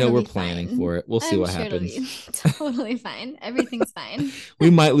planning for it. We'll see what happens. Totally fine. Everything's fine. We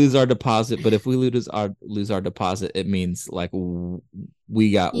might lose our deposit, but if we lose our deposit, it means like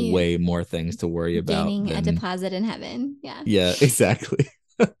we got way more things to worry about. Gaining a deposit in heaven. Yeah. Yeah, exactly.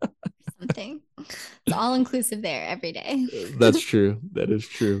 Something. It's all inclusive there every day. That's true. That is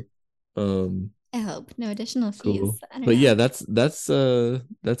true. I hope no additional fees. Cool. But yeah, that's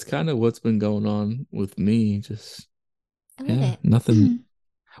kind of what's been going on with me. Just nothing.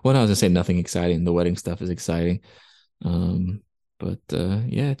 Well, I was gonna say nothing exciting. The wedding stuff is exciting. But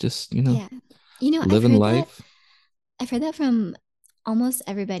just living life. I've heard that from almost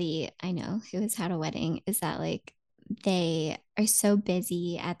everybody I know who has had a wedding, is that like they are so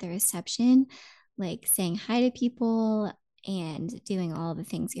busy at the reception, like saying hi to people and doing all the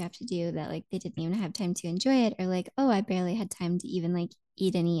things you have to do, that like they didn't even have time to enjoy it, or like, oh, I barely had time to even like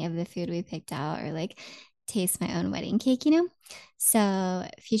eat any of the food we picked out, or like taste my own wedding cake, So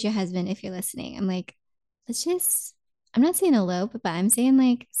future husband, if you're listening, I'm like, I'm not saying elope, but I'm saying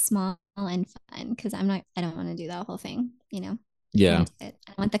like small and fun, because I don't want to do that whole thing, Yeah. I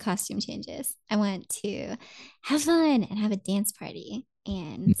want the costume changes. I want to have fun and have a dance party.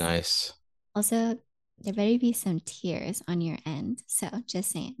 And nice. Also, there better be some tears on your end. So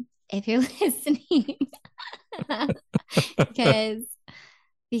just saying, if you're listening, because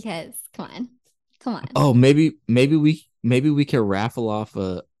come on. Oh, maybe we can raffle off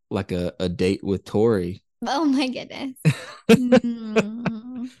a date with Tori. Oh my goodness.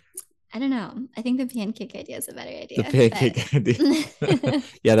 I don't know. I think the pancake idea is a better idea. The pancake idea.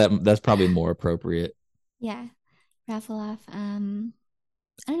 Yeah, that's probably more appropriate. Yeah. Raffle off. I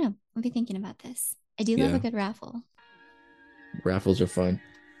don't know. I'll be thinking about this. I do love a good raffle. Raffles are fun.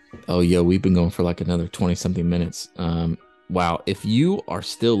 Oh, yeah, we've been going for like another 20 something minutes. Wow. If you are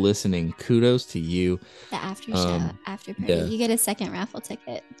still listening, kudos to you. The after show, after party. Yeah. You get a second raffle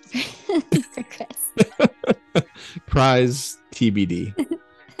ticket for Chris. Prize TBD.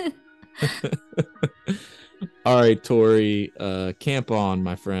 All right, Tori. Camp on,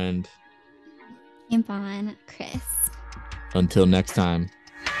 my friend. Camp on, Chris. Until next time.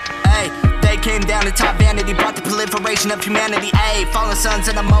 Hey, they came down to top vanity, brought the proliferation of humanity. Hey, fallen sons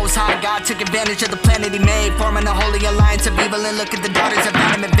of the Most High God took advantage of the planet He made, forming a holy alliance of evil. And look at the daughters of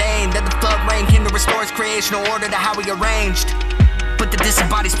Adam in vain. Then the flood rain came to restore His creational order to how He arranged. But the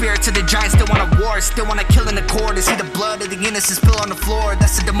disembodied spirits of the giants still want a war, still want to kill in the core, to see the blood of the innocent spill on the floor.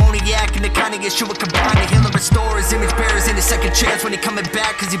 That's the demoniac and the kind of Yeshua combined to heal and restore His image bearers in His second chance when He coming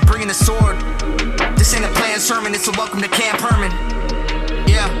back, cause He bringing a sword. This ain't a planned sermon, it's a welcome to Camp Hermon.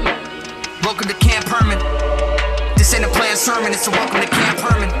 Yeah, welcome to Camp Hermon. This ain't a planned sermon, it's a welcome to Camp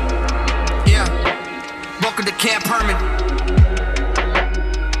Hermon. Yeah, welcome to Camp Hermon.